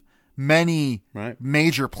have many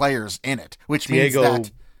major players in it, which means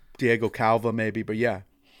that Diego Calva maybe, but yeah.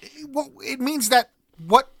 Well, it means that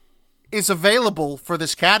what is available for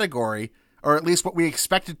this category, or at least what we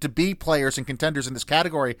expected to be players and contenders in this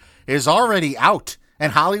category, is already out,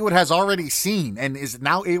 and Hollywood has already seen and is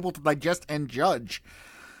now able to digest and judge.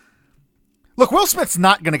 Look, Will Smith's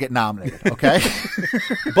not going to get nominated, okay?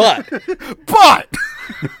 But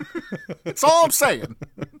that's all I'm saying.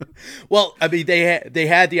 well, I mean, they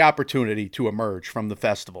had the opportunity to emerge from the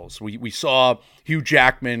festivals. We saw Hugh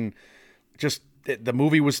Jackman. Just the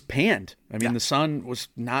movie was panned. I mean, The Son was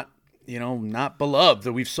not beloved.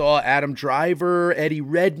 We saw Adam Driver, Eddie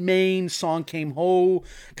Redmayne, Song Kang Ho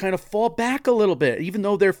kind of fall back a little bit. Even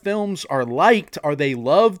though their films are liked, are they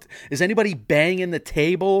loved? Is anybody banging the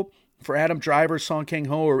table for Adam Driver, Song Kang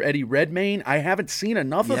Ho, or Eddie Redmayne? I haven't seen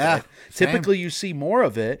enough of it. Same. Typically, you see more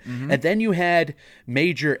of it. And then you had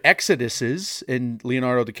major exoduses in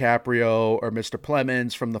Leonardo DiCaprio or Mr.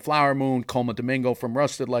 Plemons from The Flower Moon, Colman Domingo from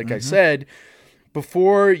Rusted, like I said,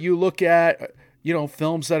 before you look at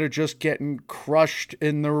films that are just getting crushed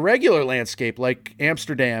in the regular landscape, like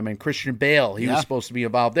Amsterdam and Christian Bale. He was supposed to be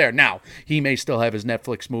involved there. Now, he may still have his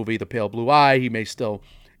Netflix movie, The Pale Blue Eye. He may still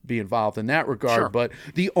be involved in that regard. Sure. But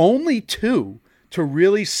the only two to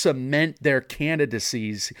really cement their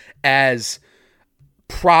candidacies as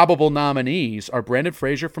probable nominees are Brendan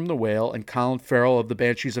Fraser from The Whale and Colin Farrell of The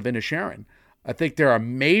Banshees of Inisherin. I think there are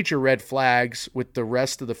major red flags with the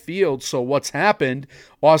rest of the field. So what's happened?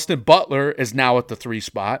 Austin Butler is now at the 3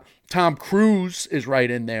 spot. Tom Cruise is right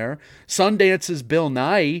in there. Sundance's Bill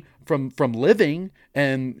Nighy from Living.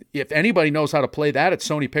 And if anybody knows how to play that, it's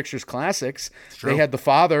Sony Pictures Classics. They had The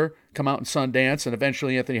Father come out in Sundance, and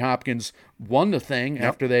eventually Anthony Hopkins won the thing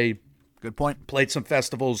after they Good point. played some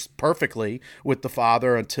festivals perfectly with The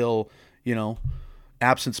Father until,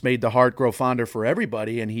 absence made the heart grow fonder for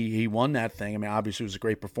everybody, and he won that thing. I mean, obviously it was a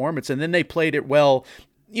great performance. And then they played it well,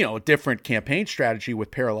 a different campaign strategy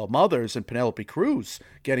with Parallel Mothers and Penelope Cruz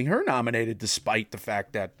getting her nominated despite the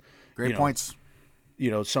fact that Great points.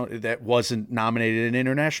 So that wasn't nominated in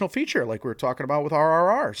international feature like we were talking about with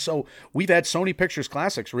RRR. So we've had Sony Pictures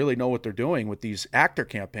Classics really know what they're doing with these actor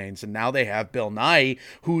campaigns, and now they have Bill Nighy,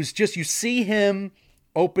 who's just, you see him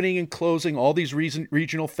opening and closing all these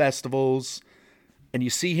regional festivals, and you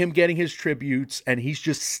see him getting his tributes, and he's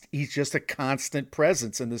just a constant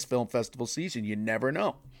presence in this film festival season. You never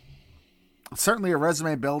know. Certainly a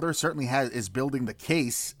resume builder. Certainly is building the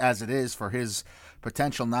case as it is for his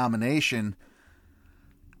potential nomination.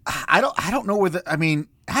 I don't know whether. I mean,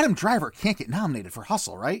 Adam Driver can't get nominated for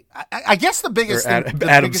Hustle, right? I guess the biggest thing.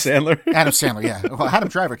 Adam Sandler. Adam Sandler, yeah. Well, Adam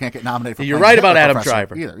Driver can't get nominated for. You're playing right about Hitler Adam Professor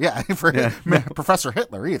Driver. either. Yeah, for Professor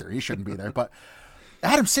Hitler either. He shouldn't be there, but.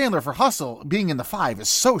 Adam Sandler for Hustle being in the 5 is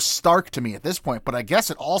so stark to me at this point, but I guess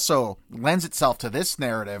it also lends itself to this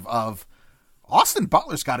narrative of Austin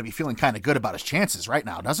Butler's got to be feeling kind of good about his chances right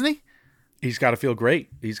now, doesn't he? He's got to feel great.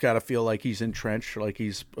 He's got to feel like he's entrenched, like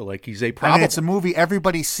he's a I probable. mean, it's a movie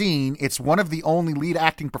everybody's seen. It's one of the only lead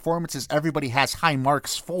acting performances everybody has high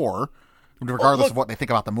marks for, regardless of what they think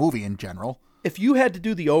about the movie in general. If you had to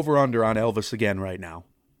do the over-under on Elvis again right now,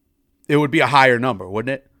 it would be a higher number,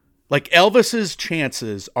 wouldn't it? Like Elvis's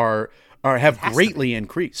chances have greatly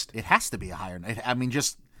increased. It has to be a higher. I mean,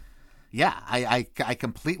 I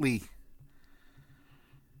completely.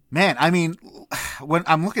 Man, I mean, when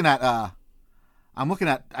I'm looking at,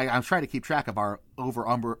 I'm trying to keep track of our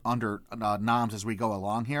over/under noms as we go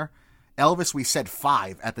along here. Elvis, we said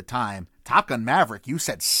 5 at the time. Top Gun Maverick, you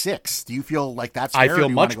said 6. Do you feel like that's fair? I feel or do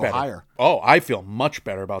you much wanna better. go higher? Oh, I feel much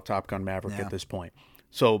better about Top Gun Maverick at this point.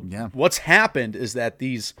 So what's happened is that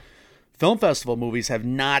these film festival movies have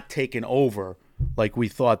not taken over like we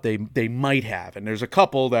thought they might have. And there's a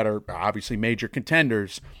couple that are obviously major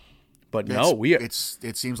contenders, But no, it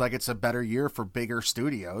seems like it's a better year for bigger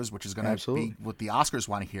studios, which is going to be what the Oscars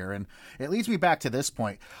want to hear. And it leads me back to this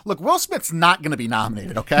point. Look, Will Smith's not going to be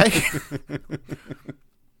nominated, okay?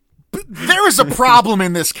 But there is a problem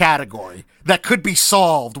in this category that could be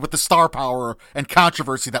solved with the star power and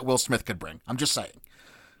controversy that Will Smith could bring. I'm just saying.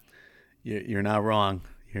 You're not wrong.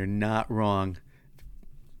 You're not wrong.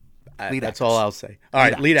 actress. That's all I'll say. All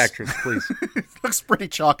right, lead actress, please. Looks pretty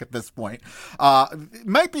chalk at this point. It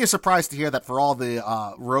might be a surprise to hear that for all the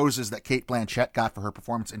roses that Kate Blanchett got for her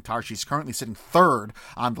performance in Tar, she's currently sitting third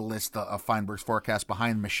on the list of Feinberg's forecast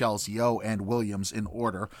behind Michelle's Yeoh and Williams in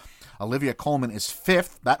order. Olivia Colman is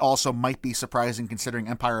fifth. That also might be surprising considering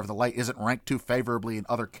Empire of the Light isn't ranked too favorably in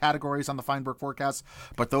other categories on the Feinberg forecast,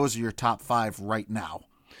 but those are your top five right now.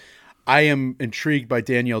 I am intrigued by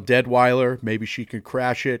Danielle Deadwyler. Maybe she can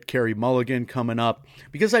crash it. Carey Mulligan coming up.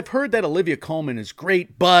 Because I've heard that Olivia Colman is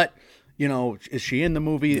great, but, is she in the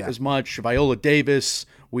movie as much? Viola Davis,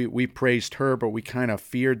 we praised her, but we kind of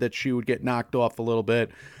feared that she would get knocked off a little bit.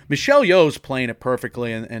 Michelle Yeoh's playing it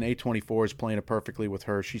perfectly, and A24 is playing it perfectly with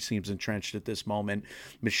her. She seems entrenched at this moment.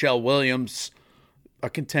 Michelle Williams, a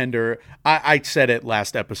contender. I said it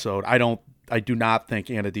last episode. I do not think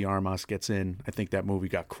Ana de Armas gets in. I think that movie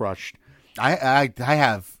got crushed. I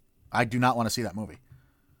do not want to see that movie.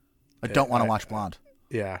 I don't want to watch Blonde.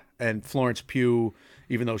 Yeah, and Florence Pugh,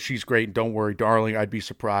 even though she's great, and Don't Worry, Darling, I'd be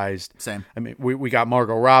surprised. Same. I mean, we got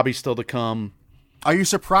Margot Robbie still to come. Are you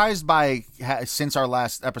surprised by, since our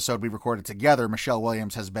last episode we recorded together, Michelle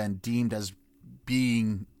Williams has been deemed as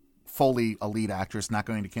being fully a lead actress, not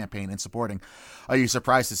going to campaign and supporting. Are you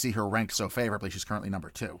surprised to see her ranked so favorably? She's currently number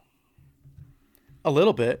 2. A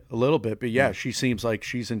little bit, but yeah, she seems like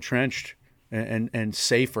she's entrenched and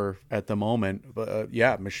safer at the moment. But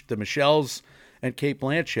the Michelles and Kate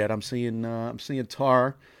Blanchett, I'm seeing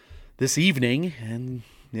Tar this evening, and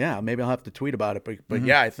yeah, maybe I'll have to tweet about it. But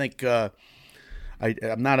yeah, I think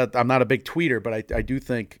I'm not a big tweeter, but I do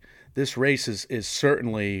think this race is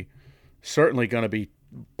certainly going to be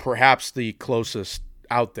perhaps the closest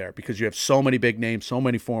out there because you have so many big names, so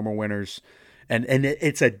many former winners. And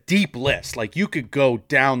it's a deep list. Like, you could go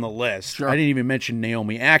down the list. Sure. I didn't even mention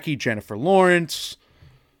Naomi Ackie, Jennifer Lawrence.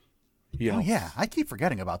 Oh, yeah. I keep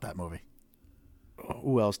forgetting about that movie.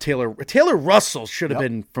 Who else? Taylor Russell should have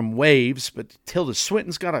been from Waves, but Tilda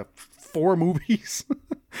Swinton's got 4 movies.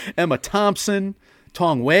 Emma Thompson,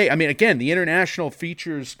 Tong Wei. I mean, again, the international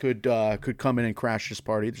features could come in and crash this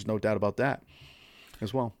party. There's no doubt about that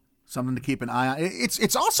as well. Something to keep an eye on.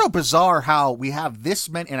 It's also bizarre how we have this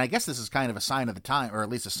many, and I guess this is kind of a sign of the time, or at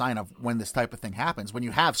least a sign of when this type of thing happens. When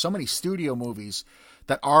you have so many studio movies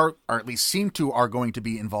that are, or at least seem to, are going to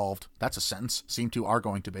be involved. That's a sentence. Seem to, are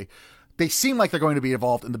going to be. They seem like they're going to be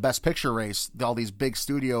involved in the Best Picture race. All these big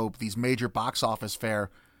studio, these major box office fare.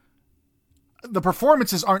 The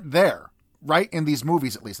performances aren't there. Right, in these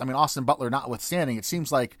movies at least. I mean, Austin Butler notwithstanding, it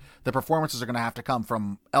seems like the performances are going to have to come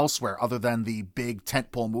from elsewhere other than the big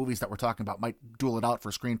tentpole movies that we're talking about might duel it out for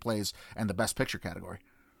screenplays and the Best Picture category.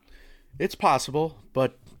 It's possible,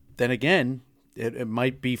 but then again, it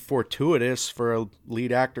might be fortuitous for a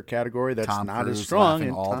lead actor category that's Tom not Cruise as strong.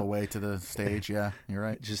 laughing all the way to the stage. Yeah, you're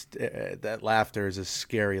right. Just that laughter is a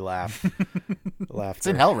scary laugh. It's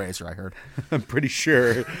in Hellraiser, I heard. I'm pretty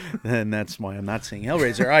sure. And that's why I'm not seeing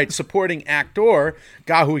Hellraiser. All right, supporting actor,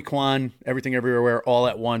 Ga Hui Kwan, Everything Everywhere All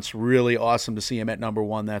at Once. Really awesome to see him at number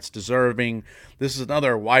 1. That's deserving. This is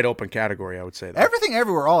another wide open category, I would say. Everything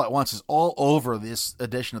Everywhere All at Once is all over this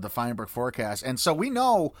edition of the Feinberg Forecast. And so we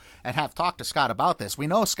know, and have talked to Scott about this, we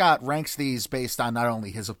know Scott ranks these based on not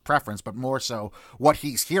only his preference, but more so what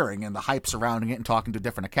he's hearing and the hype surrounding it and talking to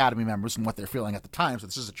different Academy members and what they're feeling at the time. So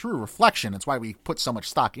this is a true reflection. It's why we put so much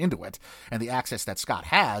stock into it and the access that Scott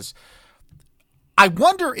has. I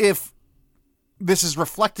wonder if this is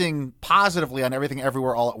reflecting positively on Everything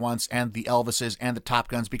Everywhere All at Once and the Elvises and the Top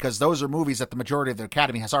Guns, because those are movies that the majority of the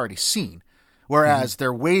Academy has already seen. Whereas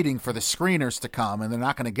they're waiting for the screeners to come, and they're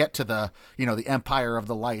not going to get to the Empire of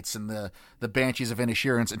the Lights and the Banshees of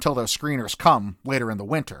Inisherin until those screeners come later in the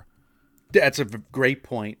winter. That's a great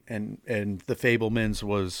point. And The Fabelmans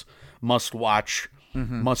was must watch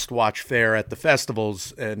fare at the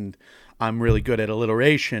festivals, and I'm really good at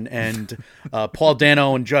alliteration. And Paul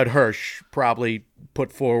Dano and Judd Hirsch probably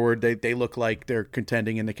put forward. They look like they're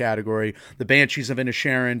contending in the category. The Banshees of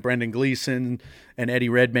Inisherin, Brendan Gleeson, and Eddie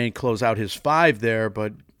Redmayne close out his 5 there,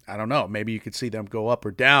 but I don't know. Maybe you could see them go up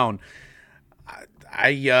or down.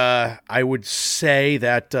 I would say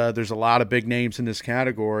that there's a lot of big names in this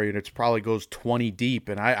category, and it probably goes 20 deep.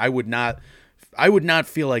 And I would not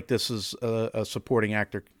feel like this is a supporting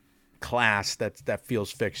actor class that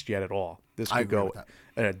feels fixed yet at all. This I could agree go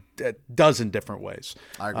with a dozen different ways.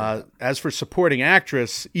 I agree with that. As for supporting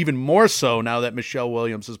actress, even more so now that Michelle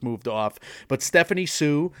Williams has moved off. But Stephanie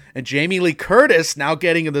Sue and Jamie Lee Curtis now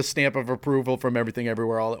getting the stamp of approval from Everything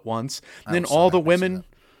Everywhere All at Once. And then was so all the happy to see women.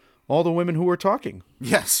 All the women who were talking.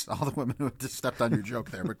 Yes, all the women who just stepped on your joke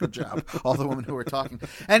there, but good job. All the women who were talking.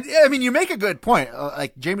 And, I mean, you make a good point.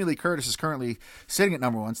 Like, Jamie Lee Curtis is currently sitting at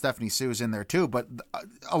number 1. Stephanie Sue is in there, too. But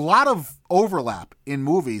a lot of overlap in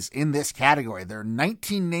movies in this category. There are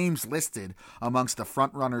 19 names listed amongst the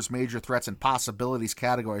frontrunners, major threats, and possibilities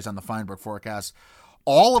categories on the Feinberg forecast.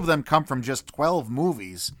 All of them come from just 12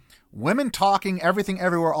 movies. Women Talking, Everything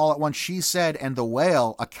Everywhere All at Once, She Said, and The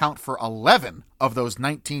Whale account for 11 of those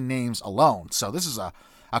 19 names alone. So this is a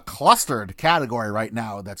clustered category right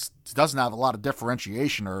now that doesn't have a lot of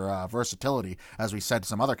differentiation or versatility, as we said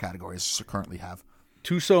some other categories currently have.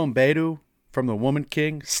 Tuso Mbedu from The Woman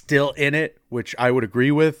King still in it, which I would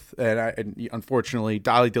agree with. And unfortunately,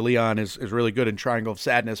 Dolly DeLeon is really good in Triangle of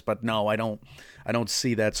Sadness, but no, I don't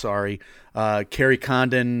see that. Sorry. Carrie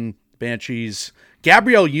Condon, Banshees.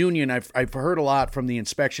 Gabrielle Union, I've heard a lot from The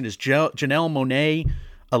Inspection. Is Janelle Monáe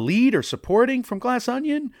a lead or supporting from Glass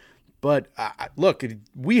Onion? But look,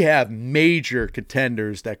 we have major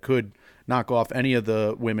contenders that could knock off any of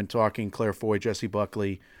the Women Talking, Claire Foy, Jessie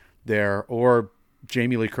Buckley there, or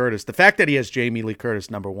Jamie Lee Curtis. The fact that he has Jamie Lee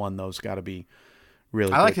Curtis number 1, though, has got to be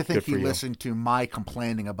really I like good, to think good for he you. listened to my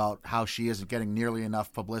complaining about how she isn't getting nearly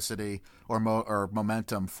enough publicity or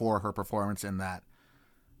momentum for her performance in that.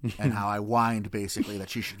 And how I whined basically that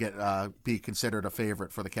she should be considered a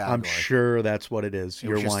favorite for the category. I'm sure that's what it is.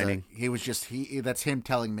 You're whining. That's him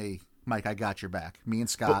telling me, Mike, I got your back. Me and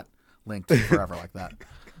Scott linked forever like that.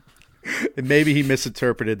 And maybe he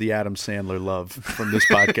misinterpreted the Adam Sandler love from this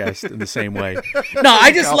podcast in the same way. No,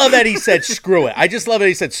 I just love that he said screw it. I just love that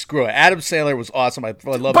he said screw it. Adam Sandler was awesome. I love that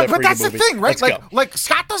freaking movie. But that's the thing, right? Let's go. Like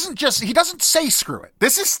Scott doesn't say screw it.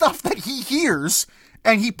 This is stuff that he hears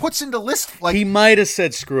and he puts into list. Like, he might have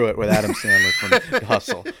said screw it with Adam Sandler from The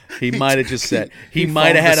Hustle. He might have just said he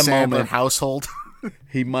might have had a moment. Household.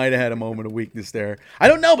 He might have had a moment of weakness there. I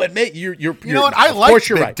don't know, but mate, you're you know what? I of like course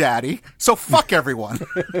you're Big right. Daddy, so fuck everyone.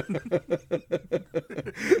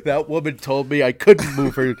 That woman told me I couldn't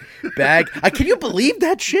move her bag. Can you believe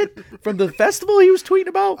that shit from the festival he was tweeting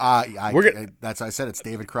about? I said it's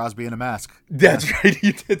David Crosby in a mask. That's right.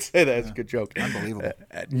 You did say that. It's a good joke. Unbelievable.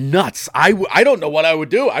 Nuts. I don't know what I would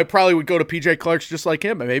do. I probably would go to PJ Clark's just like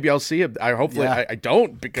him, and maybe I'll see him. I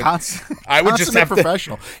don't because I would just have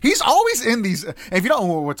professional. He's always in these. If you don't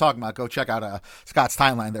know what we're talking about, go check out Scott's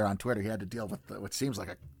timeline there on Twitter. He had to deal with what seems like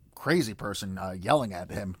a crazy person yelling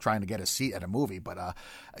at him trying to get a seat at a movie, but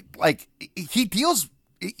like he deals.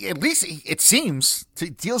 At least it seems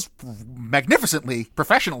he deals magnificently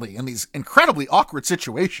professionally in these incredibly awkward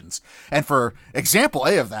situations. And for example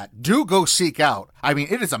A of that, do go seek out. I mean,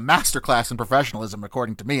 it is a masterclass in professionalism,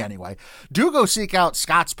 according to me anyway. Do go seek out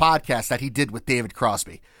Scott's podcast that he did with David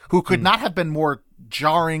Crosby, who could not have been more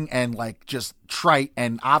jarring and like just trite,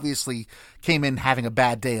 and obviously came in having a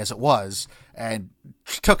bad day as it was and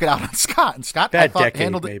took it out on Scott. And Scott, bad I thought, decade,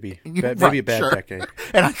 handled maybe. it. Maybe a bad decade.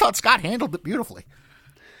 And I thought Scott handled it beautifully.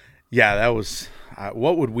 Yeah, that was.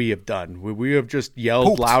 What would we have done? Would we have just yelled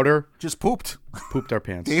Pooped. louder? Just pooped. Pooped our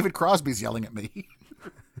pants. David Crosby's yelling at me.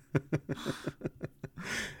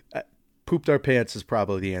 Pooped our pants is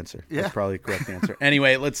probably the answer. Yeah. That's probably the correct answer.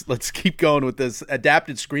 Anyway, let's keep going with this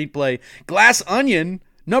adapted screenplay. Glass Onion,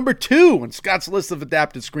 number 2 on Scott's list of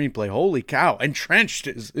adapted screenplay. Holy cow! Entrenched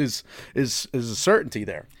is a certainty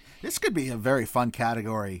there. This could be a very fun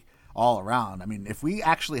category all around. I mean, if we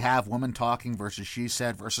actually have Woman Talking versus She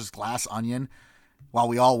Said versus Glass Onion, while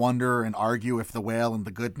we all wonder and argue if The Whale and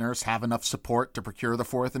The Good Nurse have enough support to procure the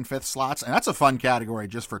 4th and 5th slots, and that's a fun category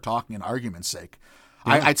just for talking and argument's sake.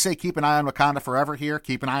 Yeah. I'd say keep an eye on Wakanda Forever here.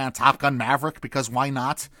 Keep an eye on Top Gun Maverick, because why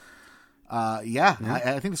not? I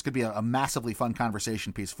think this could be a massively fun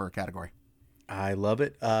conversation piece for a category. I love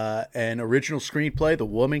it. An original screenplay, The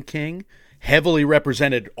Woman King, heavily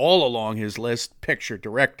represented all along his list. Picture,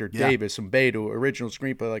 director, Davis, Mbedu, original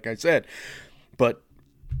screenplay, like I said. But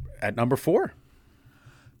at number 4.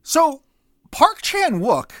 So, Park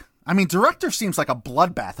Chan-wook, I mean, director seems like a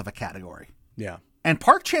bloodbath of a category. Yeah. And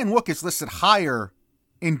Park Chan-wook is listed higher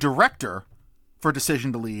in director for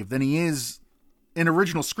Decision to Leave than he is in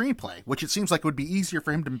original screenplay, which it seems like would be easier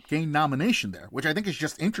for him to gain nomination there, which I think is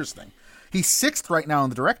just interesting. He's 6th right now in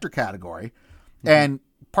the director category, and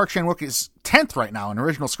Park Chan-wook is 10th right now in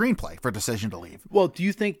original screenplay for Decision to Leave. Well, do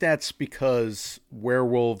you think that's because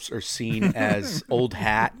werewolves are seen as old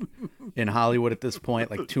hat in Hollywood at this point?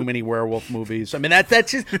 Like too many werewolf movies. I mean,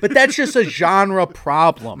 that's just a genre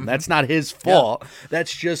problem. That's not his fault.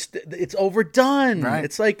 That's just, it's overdone. Right.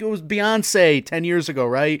 It's like it was Beyonce 10 years ago,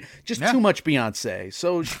 right? Just too much Beyonce.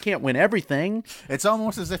 So she can't win everything. It's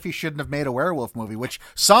almost as if he shouldn't have made a werewolf movie, which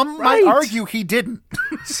some Right. might argue he didn't.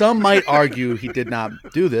 Some might argue he did not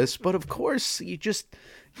do this, but of course, you just,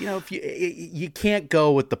 if you can't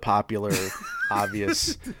go with the popular,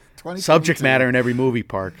 obvious 2022. subject matter in every movie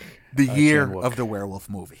park. The year Chan-wook. of the werewolf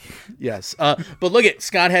movie. Yes. But look at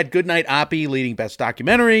Scott had Goodnight Oppie leading Best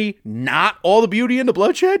Documentary, not All the Beauty and the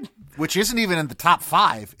Bloodshed. Which isn't even in the top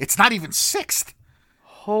 5. It's not even 6th.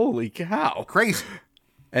 Holy cow. Crazy.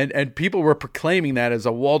 And people were proclaiming that as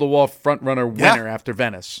a wall-to-wall front-runner winner after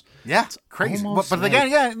Venice. Yeah, crazy. almost But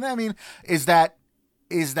again, I mean, is that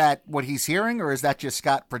what he's hearing, or is that just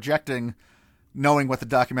Scott projecting, knowing what the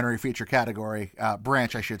documentary feature category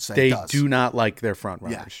branch, I should say, They does? do not like their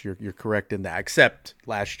front-runners. You're correct in that, except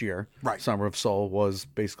last year. Right. Summer of Soul was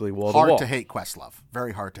basically wall-to-wall. Hard to hate Questlove.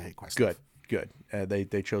 Very hard to hate Questlove. Good.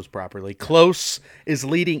 They chose properly. Close is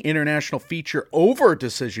leading international feature over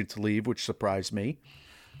Decision to Leave, which surprised me.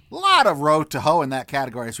 A lot of road to hoe in that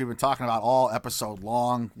category, as we've been talking about all episode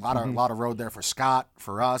long. A lot of road there for Scott,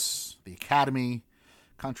 for us, the Academy,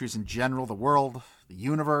 countries in general, the world, the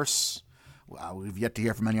universe. We've yet to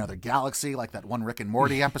hear from any other galaxy, like that one Rick and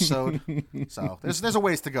Morty episode. So there's a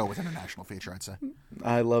ways to go with international feature, I'd say.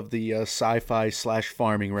 I love the sci-fi /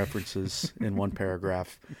 farming references in one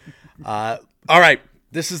paragraph. All right,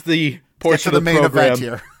 this is the Get portion to the of the main program event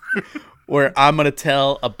here. where I'm going to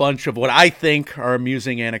tell a bunch of what I think are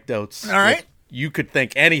amusing anecdotes. All right. You could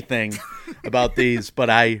think anything about these, but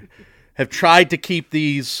I have tried to keep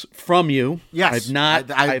these from you. Yes,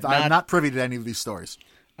 I've I'm not privy to any of these stories.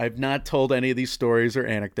 I've not told any of these stories or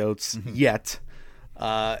anecdotes yet,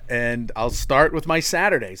 and I'll start with my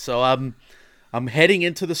Saturday. So I'm heading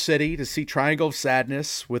into the city to see Triangle of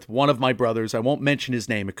Sadness with one of my brothers. I won't mention his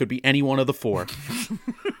name. It could be any one of the 4.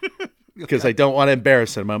 Because I don't want to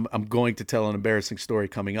embarrass him. I'm going to tell an embarrassing story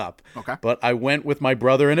coming up. Okay. But I went with my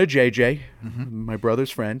brother and a JJ, my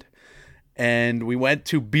brother's friend, and we went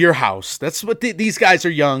to Beer House. That's what these guys are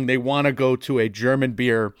young. They want to go to a German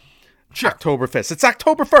beer Oktoberfest. It's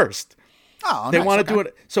October 1st. Oh, They nice. want to Okay. do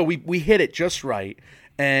it. So we hit it just right.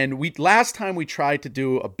 And last time we tried to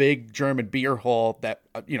do a big German beer hall that,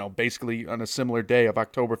 basically on a similar day of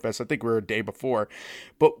Oktoberfest. I think we were a day before.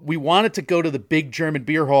 But we wanted to go to the big German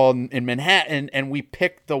beer hall in Manhattan, and we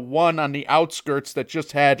picked the one on the outskirts that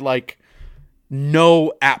just had like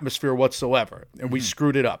no atmosphere whatsoever. And we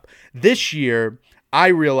screwed it up. This year, I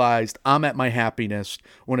realized I'm at my happiness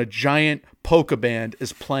when a giant polka band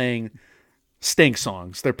is playing Sting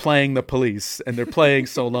songs. They're playing The Police, and they're playing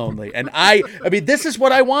So Lonely. And I mean, this is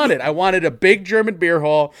what I wanted. I wanted a big German beer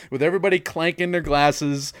hall with everybody clanking their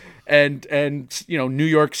glasses and New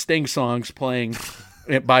York Sting songs playing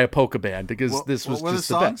by a polka band, because this was what were just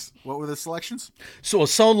the the songs? best. What were the selections? So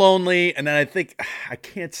Lonely, and then I think I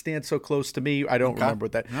Can't Stand So Close to Me. I don't remember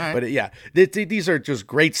what that. All right. But yeah, these are just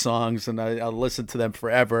great songs, and I'll listen to them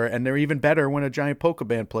forever. And they're even better when a giant polka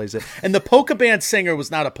band plays it. And the polka band singer was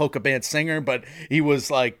not a polka band singer, but he was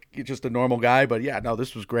like just a normal guy. But yeah, no,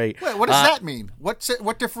 this was great. Wait, what does that mean? What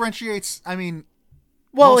differentiates? I mean,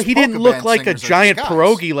 Well, most he didn't polka look band like a singers are just giant guys.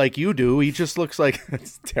 pierogi like you do. He just looks like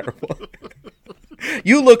it's terrible.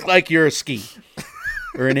 You look like you're a ski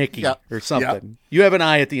or an icky Yep. or something. You have an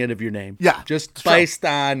I at the end of your name. Yeah, Just sure. based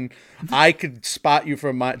on, I could spot you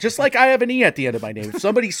from just like I have an E at the end of my name. If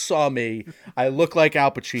somebody saw me, I look like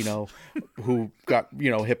Al Pacino, who got,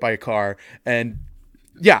 hit by a car. And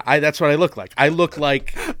yeah, that's what I look like. I look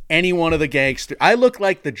like any one of the gangsters. I look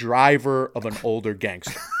like the driver of an older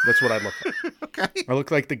gangster. That's what I look like. okay. I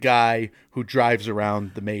look like the guy who drives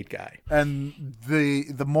around the maid guy. And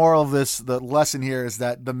the moral of this, the lesson here is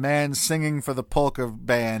that the man singing for the polka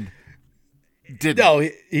band didn't. No,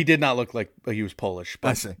 he did not look like he was Polish. But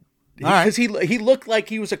I see. All right. Because he looked like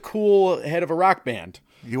he was a cool head of a rock band.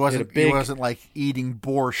 He wasn't. had a big- He wasn't like eating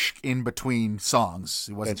borscht in between songs.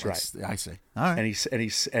 He wasn't. That's I see. All right.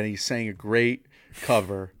 And he sang a great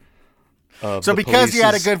cover of So The because he had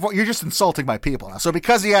a Police's- good voice, you're just insulting my people now. So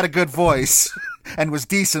because he had a good voice and was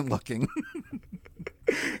decent looking,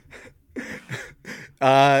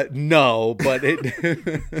 no, but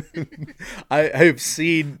I've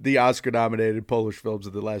seen the Oscar-nominated Polish films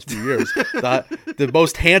of the last few years. The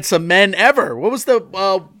most handsome men ever. What was the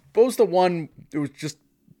one? It was just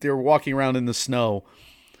they were walking around in the snow.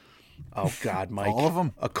 Oh God, Mike! All of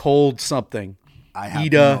them? A cold something. I have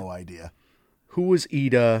Ida. no idea. Who was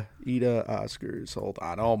Ida? Ida Oscars. Hold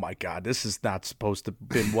on. Oh my God, this is not supposed to have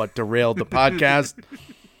been what derailed the podcast.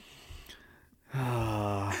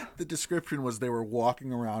 The description was they were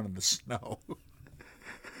walking around in the snow.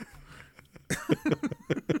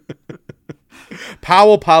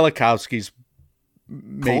 Powell Polakowski's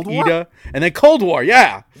made Cold War? Ida, and then Cold War.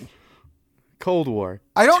 Yeah, Cold War.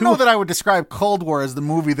 I don't know that I would describe Cold War as the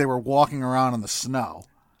movie they were walking around in the snow.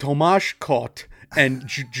 Tomasz Kot and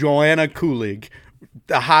Joanna Kulig,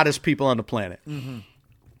 the hottest people on the planet.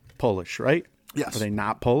 Polish, right? Yes. Are they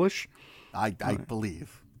not Polish? I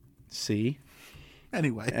believe. See?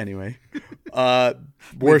 Anyway.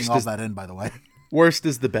 Worst all is that in, by the way. Worst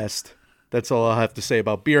is the best. That's all I'll have to say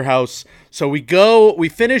about Beer House. So we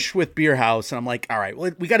finish with Beer House, and I'm like, all right,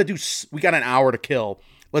 well, we got an hour to kill.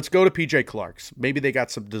 Let's go to PJ Clark's. Maybe they got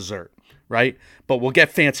some dessert, right? But we'll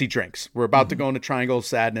get fancy drinks. We're about to go into Triangle of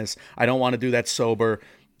Sadness. I don't want to do that sober,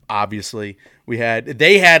 obviously.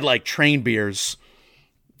 They had like train beers.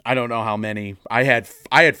 I don't know how many. I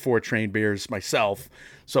had 4 train beers myself.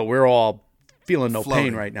 So we're all feeling no Floating.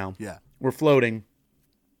 pain right now. Yeah. We're floating.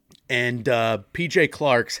 And PJ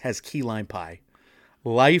Clark's has key lime pie.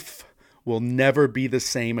 Life will never be the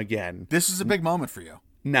same again. This is a big moment for you.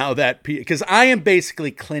 Now that, because I am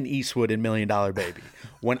basically Clint Eastwood in $1 Million Baby.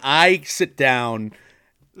 When I sit down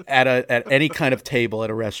at any kind of table at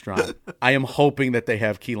a restaurant, I am hoping that they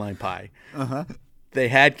have key lime pie. They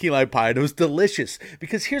had key lime pie, and it was delicious.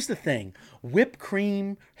 Because here's the thing. Whipped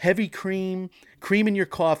cream, heavy cream, cream in your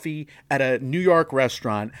coffee at a New York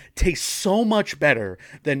restaurant tastes so much better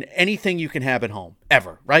than anything you can have at home,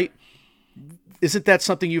 ever, right? Isn't that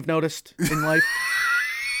something you've noticed in life?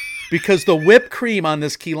 Because the whipped cream on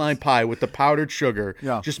this key lime pie with the powdered sugar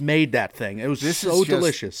just made that thing. It was This so is just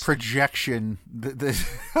delicious. Projection.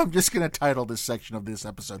 I'm just going to title this section of this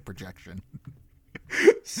episode Projection.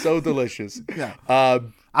 So delicious. Yeah.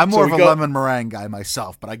 so I'm more of we a go- lemon meringue guy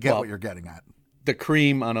myself, but I get Well, what you're getting at. The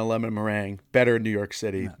cream on a lemon meringue better in New York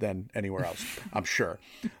City than anywhere else, I'm sure.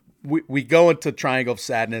 We go into Triangle of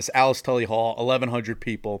Sadness, Alice Tully Hall, 1,100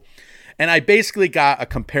 people, and I basically got a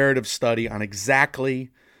comparative study on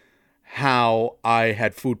exactly how I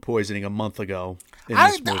had food poisoning a month ago in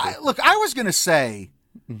this movie. Look, I was going to say,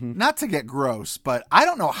 not to get gross, but I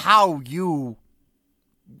don't know how you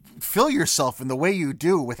fill yourself in the way you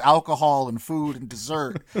do with alcohol and food and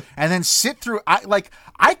dessert and then sit through.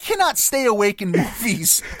 I cannot stay awake in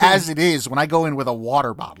movies as it is when I go in with a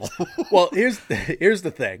water bottle. Well, here's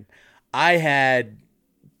the thing. I had,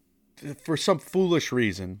 for some foolish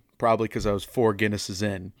reason, probably because I was 4 Guinnesses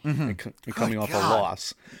in and coming off God. a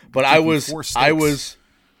loss, but I was 4 steaks.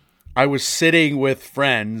 I was sitting with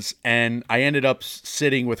friends, and I ended up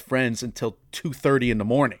sitting with friends until 2:30 in the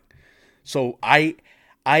morning. So I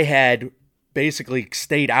had basically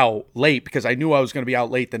stayed out late because I knew I was going to be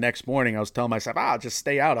out late the next morning. I was telling myself, I'll just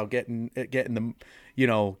stay out. I'll get in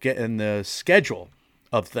the schedule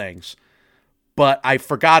of things. But I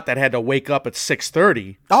forgot that I had to wake up at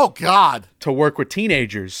 6:30 Oh, God. to work with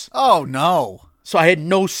teenagers. Oh, no. So I had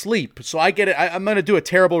no sleep. So I get it. I'm going to do a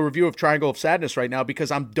terrible review of Triangle of Sadness right now because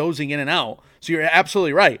I'm dozing in and out. So you're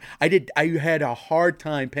absolutely right. I had a hard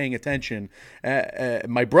time paying attention.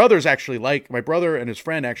 My brother and his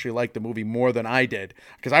friend actually liked the movie more than I did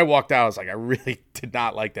because I walked out. I was like, I really did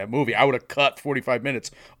not like that movie. I would have cut 45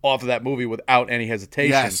 minutes off of that movie without any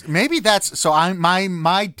hesitation. Yes, maybe that's so.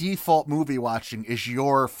 My default movie watching is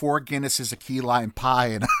your 4 Guinnesses, a key lime pie,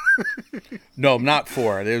 and No, not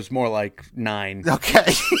 4. It was more like 9. okay,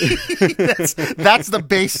 that's the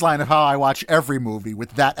baseline of how I watch every movie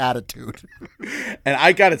with that attitude. And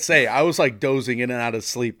I gotta say, I was like dozing in and out of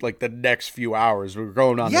sleep like the next few hours. We were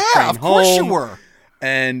going on the train of home. course you were.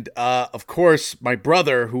 And of course, my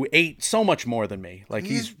brother, who ate so much more than me, like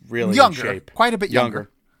he's really younger, in shape, quite a bit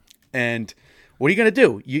younger. And what are you gonna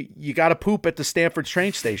do? You got to poop at the Stanford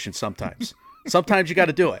train station sometimes. Sometimes you got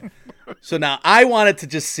to do it. So now I wanted to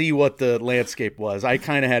just see what the landscape was. I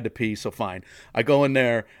kind of had to pee, so fine. I go in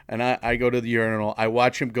there and I go to the urinal. I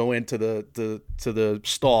watch him go into the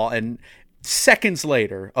stall, and seconds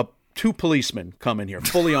later, 2 policemen come in here,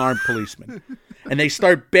 fully armed policemen, and they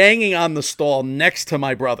start banging on the stall next to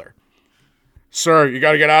my brother. Sir, you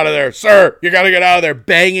got to get out of there. Sir, you got to get out of there.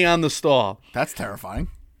 Banging on the stall. That's terrifying.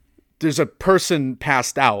 There's a person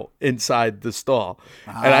passed out inside the stall.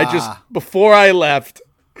 And I just, before I left,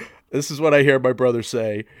 this is what I hear my brother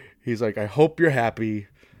say. He's like, I hope you're happy.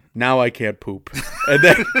 Now I can't poop. And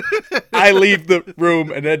then I leave the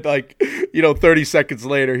room, and then 30 seconds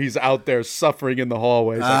later, he's out there suffering in the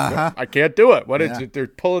hallway. He's like, I can't do it. What is it? They're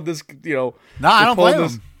pulling this, No, I don't blame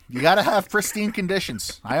him. You got to have pristine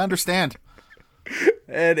conditions. I understand.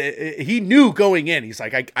 And he knew going in. He's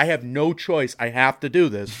like, I have no choice. I have to do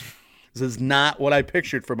this. This is not what I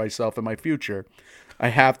pictured for myself in my future. I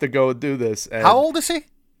have to go and do this. And How old is he?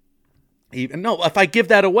 no, if I give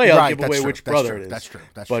that away, I'll Right, give that's away true, which that's brother true, it is. that's true,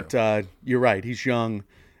 that's but you're right. He's young.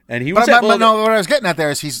 And he was But, at, but no, what I was getting at there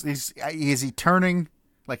is is he turning,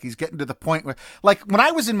 like he's getting to the point where, like when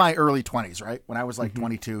I was in my early 20s, right? When I was like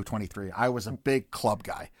 22, 23, I was a big club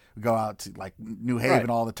guy. We go out to like New Haven Right.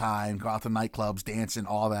 all the time, go out to nightclubs, dancing,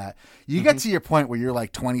 all that. You get to your point where you're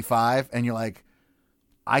like 25 and you're like,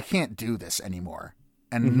 I can't do this anymore.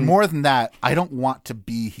 And more than that, I don't want to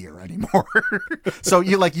be here anymore. So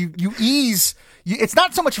you ease. It's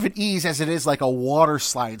not so much of an ease as it is like a water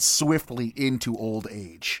slide swiftly into old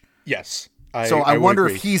age. Yes. I would wonder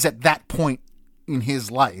agree. if he's at that point in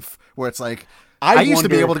his life where it's like, I used to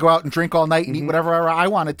be wonder- able to go out and drink all night and eat whatever I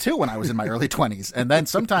wanted to when I was in my early 20s. And then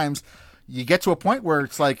sometimes you get to a point where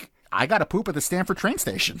it's like, I got to poop at the Stanford train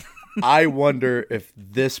station. I wonder if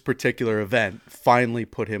this particular event finally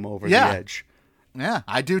put him over the Yeah. edge. Yeah,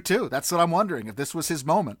 I do too. That's what I'm wondering, if this was his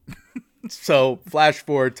moment. So flash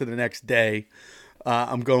forward to the next day.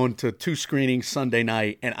 I'm going to 2 screenings Sunday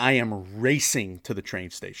night, and I am racing to the train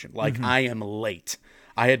station. Like, I am late.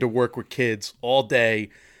 I had to work with kids all day.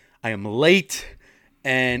 I am late,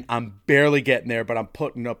 and I'm barely getting there, but I'm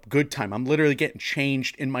putting up good time. I'm literally getting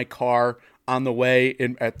changed in my car on the way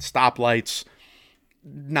at stoplights.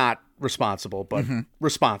 Not responsible, but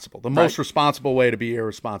responsible. The most responsible way to be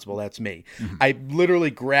irresponsible, that's me. I literally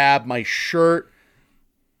grab my shirt,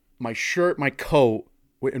 my coat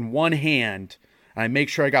in one hand, and I make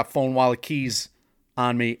sure I got phone, wallet, keys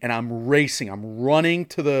on me, and I'm racing. I'm running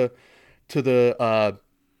to the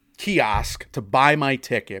kiosk to buy my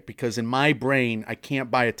ticket, because in my brain I can't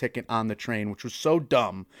buy a ticket on the train, which was so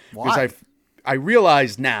dumb. Why? Because I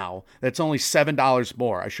realize now that it's only $7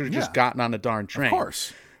 more. I should have just gotten on the darn train. Of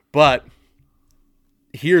course. But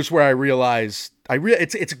here's where I realized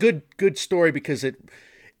it's a good story, because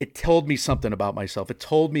it told me something about myself. It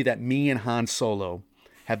told me that me and Han Solo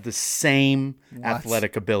have the same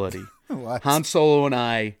athletic ability. What? Han Solo and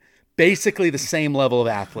I, basically the same level of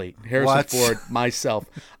athlete. Harrison What? Ford, myself.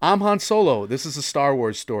 I'm Han Solo. This is a Star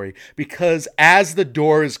Wars story, because as the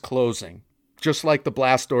door is closing, just like the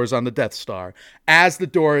blast doors on the Death Star, as the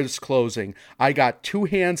door is closing, I got 2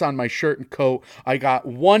 hands on my shirt and coat. I got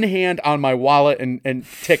 1 hand on my wallet and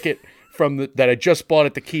ticket that I just bought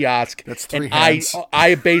at the kiosk. That's 3 and hands.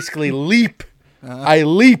 I basically leap. I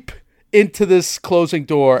leap into this closing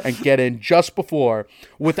door and get in just before,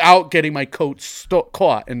 without getting my coat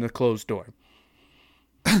caught in the closed door.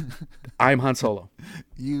 I'm Han Solo.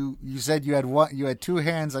 You said you had 2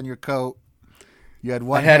 hands on your coat. You had I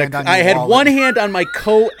one had hand on your I had wallet. one hand on my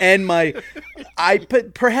coat and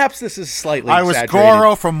but perhaps this is slightly I was exaggerated.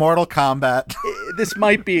 Goro from Mortal Kombat. This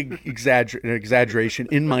might be an exaggeration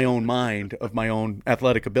in my own mind of my own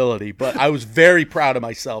athletic ability, but I was very proud of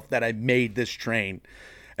myself that I made this train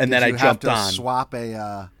and that I You have jumped to on. swap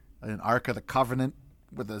an Ark of the Covenant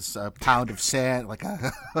with a pound of sand, like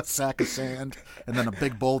a sack of sand, and then a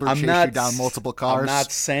big boulder chase you down multiple cars. I'm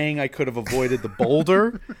not saying I could have avoided the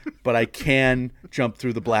boulder, but I can jump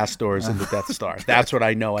through the blast doors in the Death Star. That's what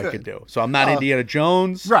I know I can do. So I'm not Indiana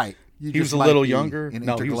Jones. Right. He was a little younger. An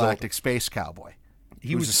No, he was intergalactic space cowboy.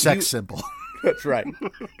 He was a was- sex symbol. That's right.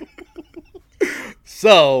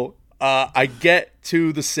 So I get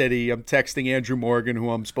to the city. I'm texting Andrew Morgan,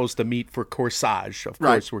 who I'm supposed to meet for Corsage. Of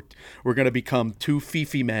Right. course, we're going to become 2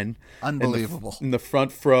 Fifi men. Unbelievable. In the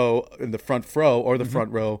front row or the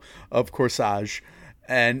front row of Corsage.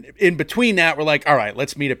 And in between that, we're like, all right,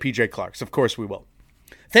 let's meet at PJ Clark's. Of course we will.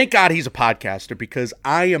 Thank God he's a podcaster, because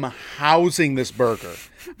I am housing this burger.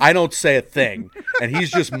 I don't say a thing. And he's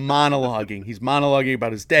just monologuing. He's monologuing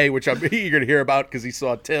about his day, which I'm eager to hear about, because he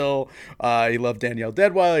saw Till. He loved Danielle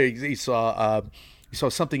Deadweiler. He saw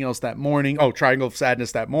something else that morning. Oh, Triangle of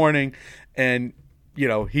Sadness that morning. And, you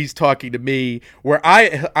know, he's talking to me where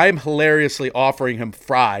I'm hilariously offering him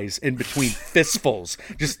fries in between fistfuls.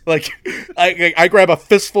 Just like I grab a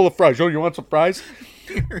fistful of fries. Oh, you want some fries?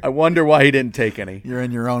 I wonder why he didn't take any. You're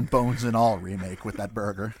in your own Bones and All remake with that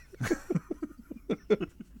burger.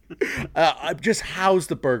 I just housed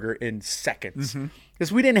the burger in seconds,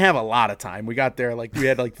 because we didn't have a lot of time. We got there we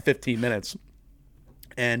had 15 minutes,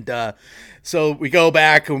 and so we go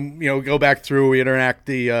back and we go back through. We interact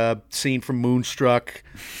the scene from Moonstruck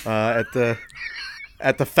at the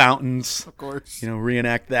fountains, Of course.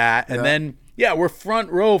 reenact that, and then we're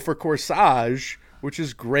front row for Corsage, which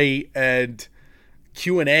is great, and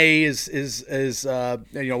Q&A is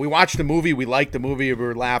we watched the movie, we liked the movie, we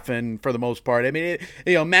were laughing for the most part. I mean,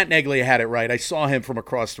 Matt Neglia had it right. I saw him from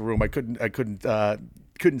across the room. I couldn't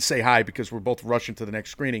couldn't say hi because we're both rushing to the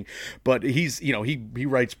next screening. But he's, he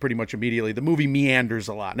writes pretty much immediately. The movie meanders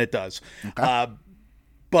a lot, and it does. Okay.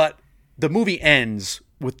 But the movie ends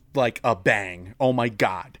with like a bang. Oh my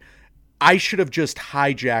God. I should have just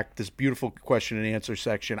hijacked this beautiful question and answer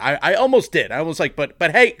section. I almost did. I was like, but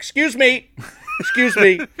hey, excuse me.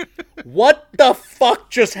 What the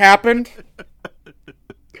fuck just happened?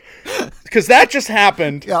 Because that just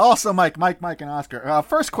happened. Yeah, also Mike, and Oscar.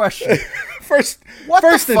 First question. First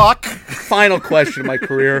the fuck? Final question of my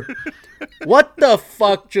career. What the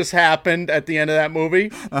fuck just happened at the end of that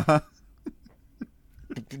movie? Uh-huh.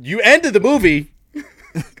 You ended the movie.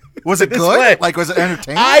 Was it good? Way. Like, was it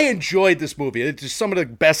entertaining? I enjoyed this movie. It's just some of the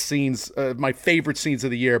best scenes, my favorite scenes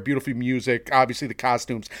of the year. Beautiful music, obviously the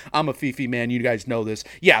costumes. I'm a Fifi man. You guys know this.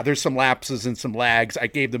 Yeah, there's some lapses and some lags. I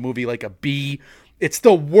gave the movie like a B. It's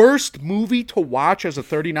the worst movie to watch as a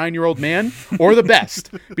 39-year-old man, or the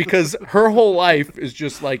best, because her whole life is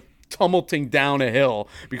just like tumulting down a hill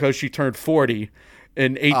because she turned 40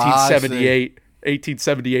 in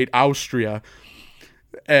 1878 Austria.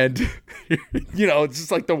 And, it's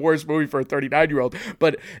just like the worst movie for a 39-year-old.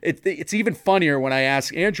 But it's even funnier when I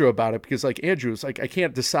ask Andrew about it, because like Andrew's like, I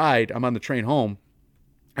can't decide. I'm on the train home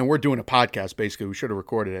and we're doing a podcast, basically. We should have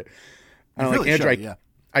recorded it. And I'm like, Andrew,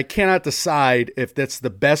 I cannot decide if that's the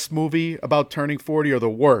best movie about turning 40 or the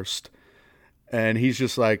worst. And he's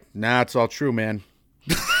just like, nah, it's all true, man.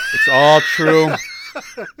 It's all true.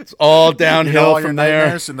 It's all downhill all from your there.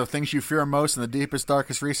 Nightmares and the things you fear most in the deepest,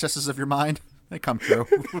 darkest recesses of your mind, they come true.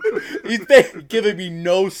 He's been giving me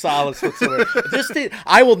no solace whatsoever.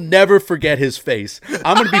 I will never forget his face.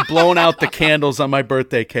 I'm going to be blowing out the candles on my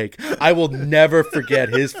birthday cake. I will never forget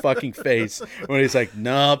his fucking face when he's like,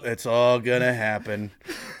 nope, it's all going to happen.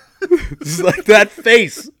 It's like that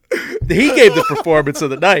face. He gave the performance of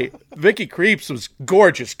the night. Vicky Creeps was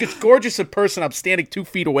gorgeous. It's gorgeous in person. I'm standing 2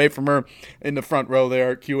 feet away from her in the front row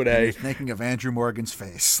there at Q&A. Thinking of Andrew Morgan's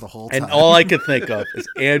face the whole time. And all I could think of is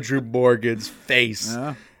Andrew Morgan's face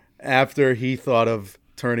after he thought of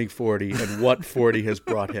turning 40 and what 40 has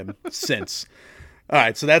brought him since. All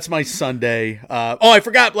right, so that's my Sunday. I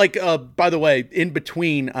forgot, by the way, in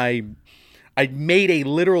between, I made a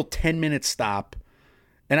literal 10-minute stop.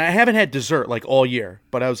 And I haven't had dessert like all year,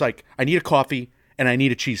 but I was like, I need a coffee and I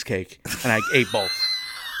need a cheesecake, and I ate both.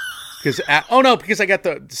 Because I got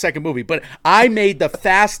the second movie, but I made the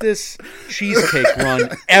fastest cheesecake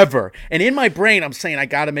run ever. And in my brain, I'm saying I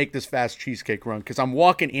got to make this fast cheesecake run because I'm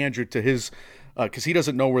walking Andrew to his, because he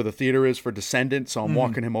doesn't know where the theater is for Descendant, so I'm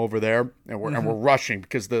walking him over there, and we're rushing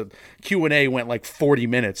because the Q&A went like 40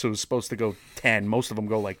 minutes. So it was supposed to go 10. Most of them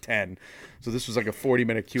go like 10. So this was like a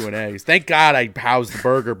 40-minute Q&A. Thank God I housed the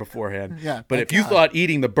burger beforehand. Yeah. But if you thought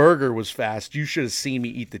eating the burger was fast, you should have seen me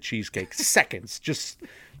eat the cheesecake. Seconds, just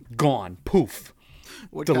gone, poof.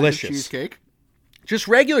 What delicious kind of cheesecake? Just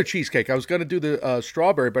regular cheesecake. I was going to do the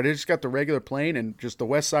strawberry, but I just got the regular plain and just the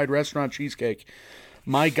West Side Restaurant cheesecake.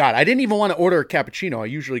 My God, I didn't even want to order a cappuccino. I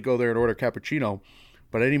usually go there and order a cappuccino,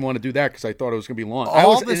 but I didn't even want to do that because I thought it was going to be long.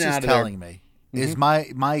 All this is telling me is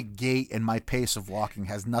my gait and my pace of walking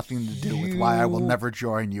has nothing to do with why I will never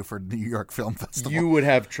join you for New York Film Festival. You would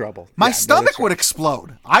have trouble. My stomach would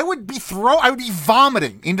explode. I would be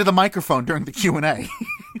vomiting into the microphone during the Q&A.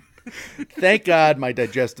 Thank God my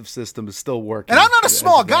digestive system is still working. And I'm not a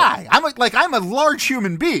small guy. I'm a large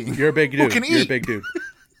human being. You're a big dude. Who can You're eat. a big dude.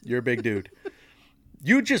 You're a big dude.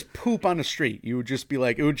 You would just poop on the street. You would just be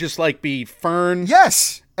like, it would just like be Fern.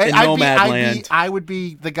 Yes. In Nomadland. I would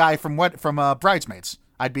be the guy from Bridesmaids.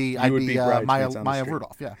 I'd be Bridesmaids on the Maya street.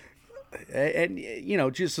 Rudolph. Yeah. And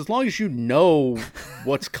just as long as you know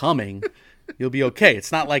what's coming, you'll be okay.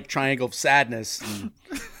 It's not like Triangle of Sadness and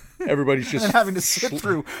everybody's just and having to sit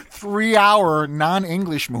through 3-hour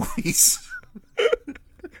non-English movies.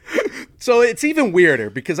 So it's even weirder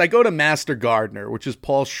because I go to Master Gardener, which is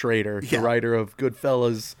Paul Schrader, the writer of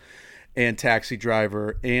Goodfellas and Taxi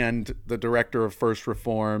Driver, and the director of First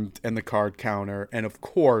Reformed and The Card Counter. And of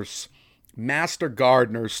course, Master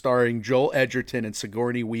Gardener, starring Joel Edgerton and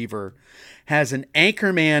Sigourney Weaver, has an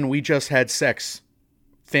Anchorman We Just Had Sex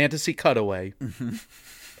fantasy cutaway. Mm-hmm.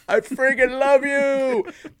 I friggin' love you.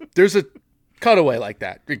 There's a cutaway like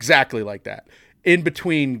that, exactly like that, in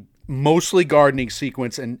between mostly gardening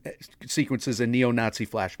sequences and neo-Nazi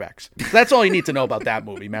flashbacks. That's all you need to know about that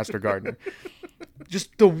movie, Master Gardener.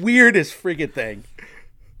 Just the weirdest friggin' thing.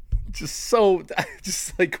 Just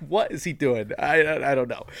like, what is he doing? I don't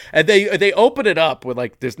know. And they open it up with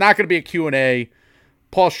like, there's not going to be a Q&A.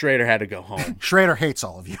 Paul Schrader had to go home. Schrader hates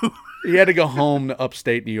all of you. He had to go home to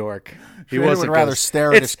upstate New York. He Schrader wasn't would rather gonna-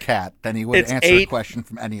 stare at his cat than he would it's answer a 8 question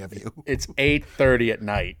from any of you. It's 8:30 at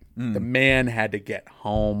night. The man had to get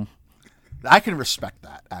home. I can respect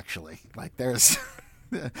that, actually. Like, there's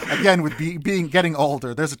again with getting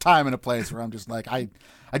older, there's a time and a place where I'm just like, I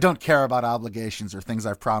don't care about obligations or things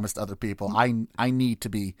I've promised other people. I need to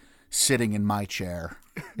be sitting in my chair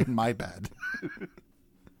in my bed.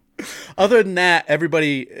 Other than that,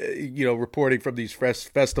 everybody, reporting from these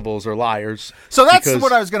festivals are liars. So that's because-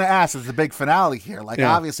 what I was going to ask is the big finale here. Like,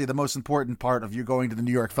 Yeah. obviously, the most important part of you going to the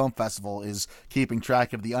New York Film Festival is keeping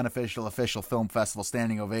track of the unofficial, official film festival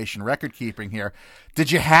standing ovation record keeping here.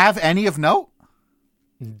 Did you have any of note?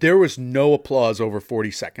 There was no applause over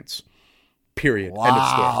 40 seconds. Period. End of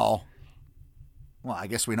story. Wow. Well, I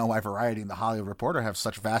guess we know why Variety and The Hollywood Reporter have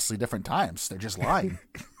such vastly different times. They're just lying.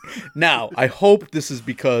 Now, I hope this is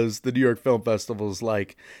because the New York Film Festival is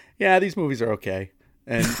like, yeah, these movies are okay.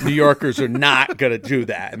 And New Yorkers are not going to do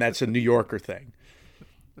that. And that's a New Yorker thing.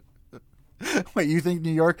 Wait, you think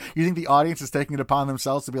the audience is taking it upon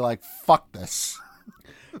themselves to be like, fuck this?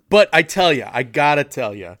 But I tell you, I got to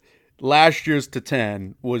tell you, last year's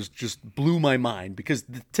Titan was just blew my mind because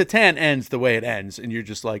the Titan ends the way it ends. And you're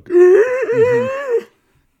just like,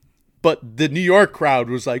 But the New York crowd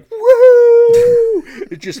was like, woo!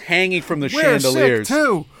 It's just hanging from the chandeliers.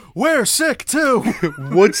 We're sick too.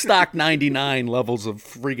 Woodstock 99 levels of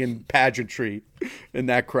friggin' pageantry in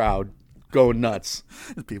that crowd going nuts.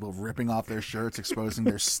 People ripping off their shirts, exposing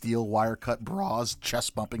their steel wire cut bras,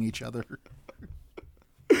 chest bumping each other.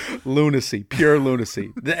 Lunacy, pure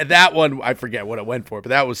lunacy. That one, I forget what it went for, but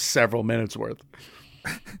that was several minutes worth.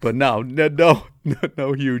 But no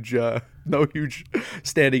huge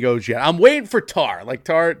standing O's yet. I'm waiting for Tar. Like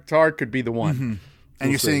Tar could be the one. And We'll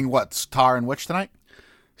you're see. seeing what, Tar and which tonight?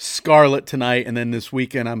 Scarlet tonight, and then this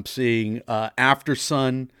weekend I'm seeing After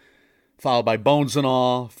Sun, followed by Bones and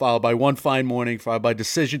All, followed by One Fine Morning, followed by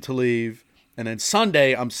Decision to Leave, and then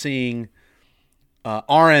Sunday I'm seeing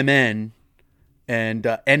RMN and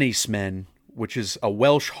Ennismen, which is a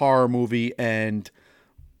Welsh horror movie, and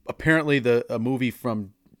apparently a movie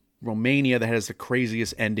from Romania that has the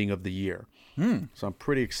craziest ending of the year. So I'm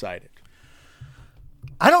pretty excited.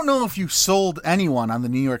 I don't know if you sold anyone on the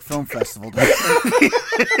New York Film Festival 20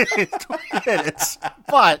 minutes,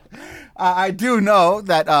 but I do know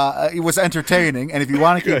that it was entertaining. And if you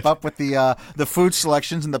want to keep up with the food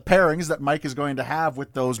selections and the pairings that Mike is going to have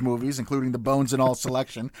with those movies, including the Bones and All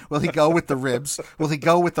selection, will he go with the ribs? Will he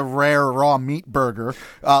go with the rare raw meat burger?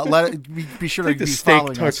 Be sure to Take the be steak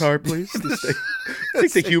following us. tartare, please.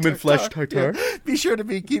 Take the human flesh tartare. Yeah. Be sure to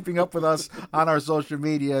be keeping up with us on our social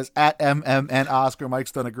medias at MMN Oscar.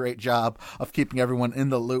 Mike's done a great job of keeping everyone in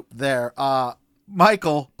the loop there.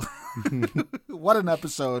 Michael, what an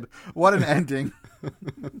episode! What an ending!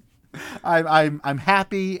 I'm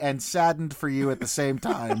happy and saddened for you at the same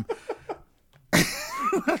time.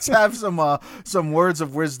 Let's have some words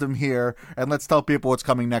of wisdom here, and let's tell people what's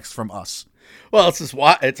coming next from us. Well,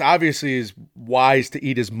 it's obviously is wise to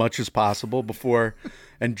eat as much as possible before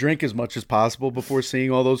and drink as much as possible before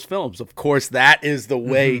seeing all those films. Of course, that is the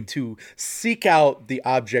way to seek out the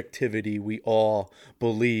objectivity we all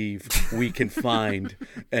believe we can find.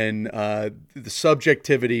 And the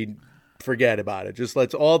subjectivity, forget about it. Just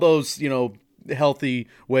let's all those, healthy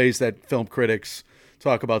ways that film critics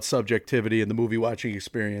talk about subjectivity and the movie watching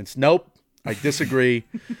experience. Nope. I disagree.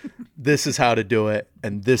 This is how to do it,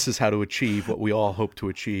 and this is how to achieve what we all hope to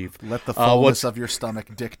achieve. Let the fullness of your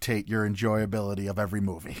stomach dictate your enjoyability of every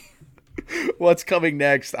movie. What's coming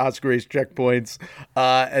next? Oscar race checkpoints.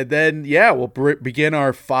 And then, we'll begin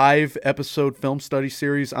our 5-episode film study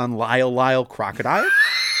series on Lyle Crocodile.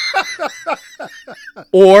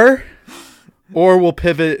 Or we'll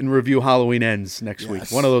pivot and review Halloween Ends next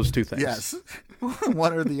week. One of those two things. Yes.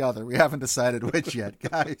 One or the other. We haven't decided which yet,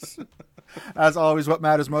 guys. As always, what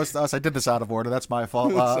matters most to us, I did this out of order. That's my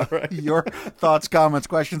fault. Right. Your thoughts, comments,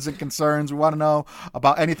 questions, and concerns. We want to know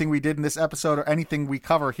about anything we did in this episode or anything we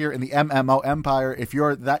cover here in the MMO Empire. If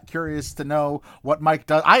you're that curious to know what Mike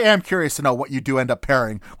does, I am curious to know what you do end up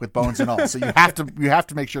pairing with Bones and All. So you have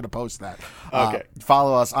to make sure to post that. Okay.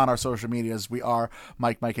 Follow us on our social medias. We are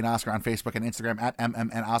Mike, and Oscar on Facebook and Instagram, at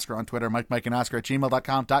MMN Oscar on Twitter, Mike, and Oscar at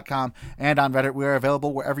gmail.com, and on Reddit. We are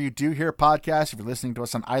available wherever you do hear podcasts. If you're listening to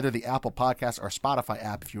us on either the Apple Podcast or Spotify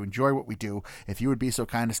app, if you enjoy what we do, if you would be so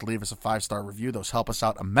kind as to leave us a 5-star review, those help us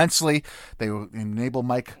out immensely. They will enable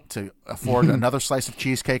Mike to afford another slice of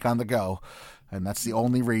cheesecake on the go. And that's the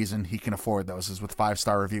only reason he can afford those is with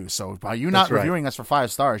 5-star reviews. So by you not That's right. reviewing us for 5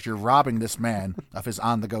 stars, you're robbing this man of his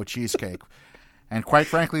on-the-go cheesecake. And quite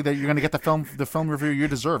frankly, that you're going to get the film review you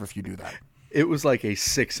deserve if you do that. It was like a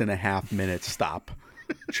 6.5 minute stop.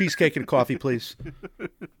 Cheesecake and coffee, please.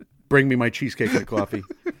 Bring me my cheesecake and coffee.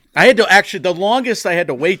 I had to actually, the longest I had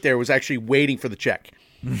to wait there was actually waiting for the check.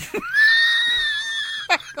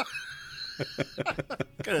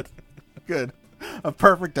 Good. A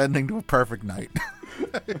perfect ending to a perfect night.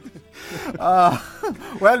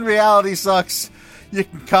 When reality sucks, you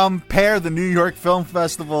can compare the New York Film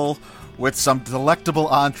Festival with some delectable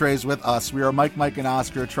entrees with us. We are Mike, and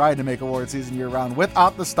Oscar, trying to make award season year-round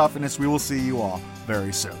without the stuffiness. We will see you all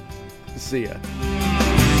very soon. See ya.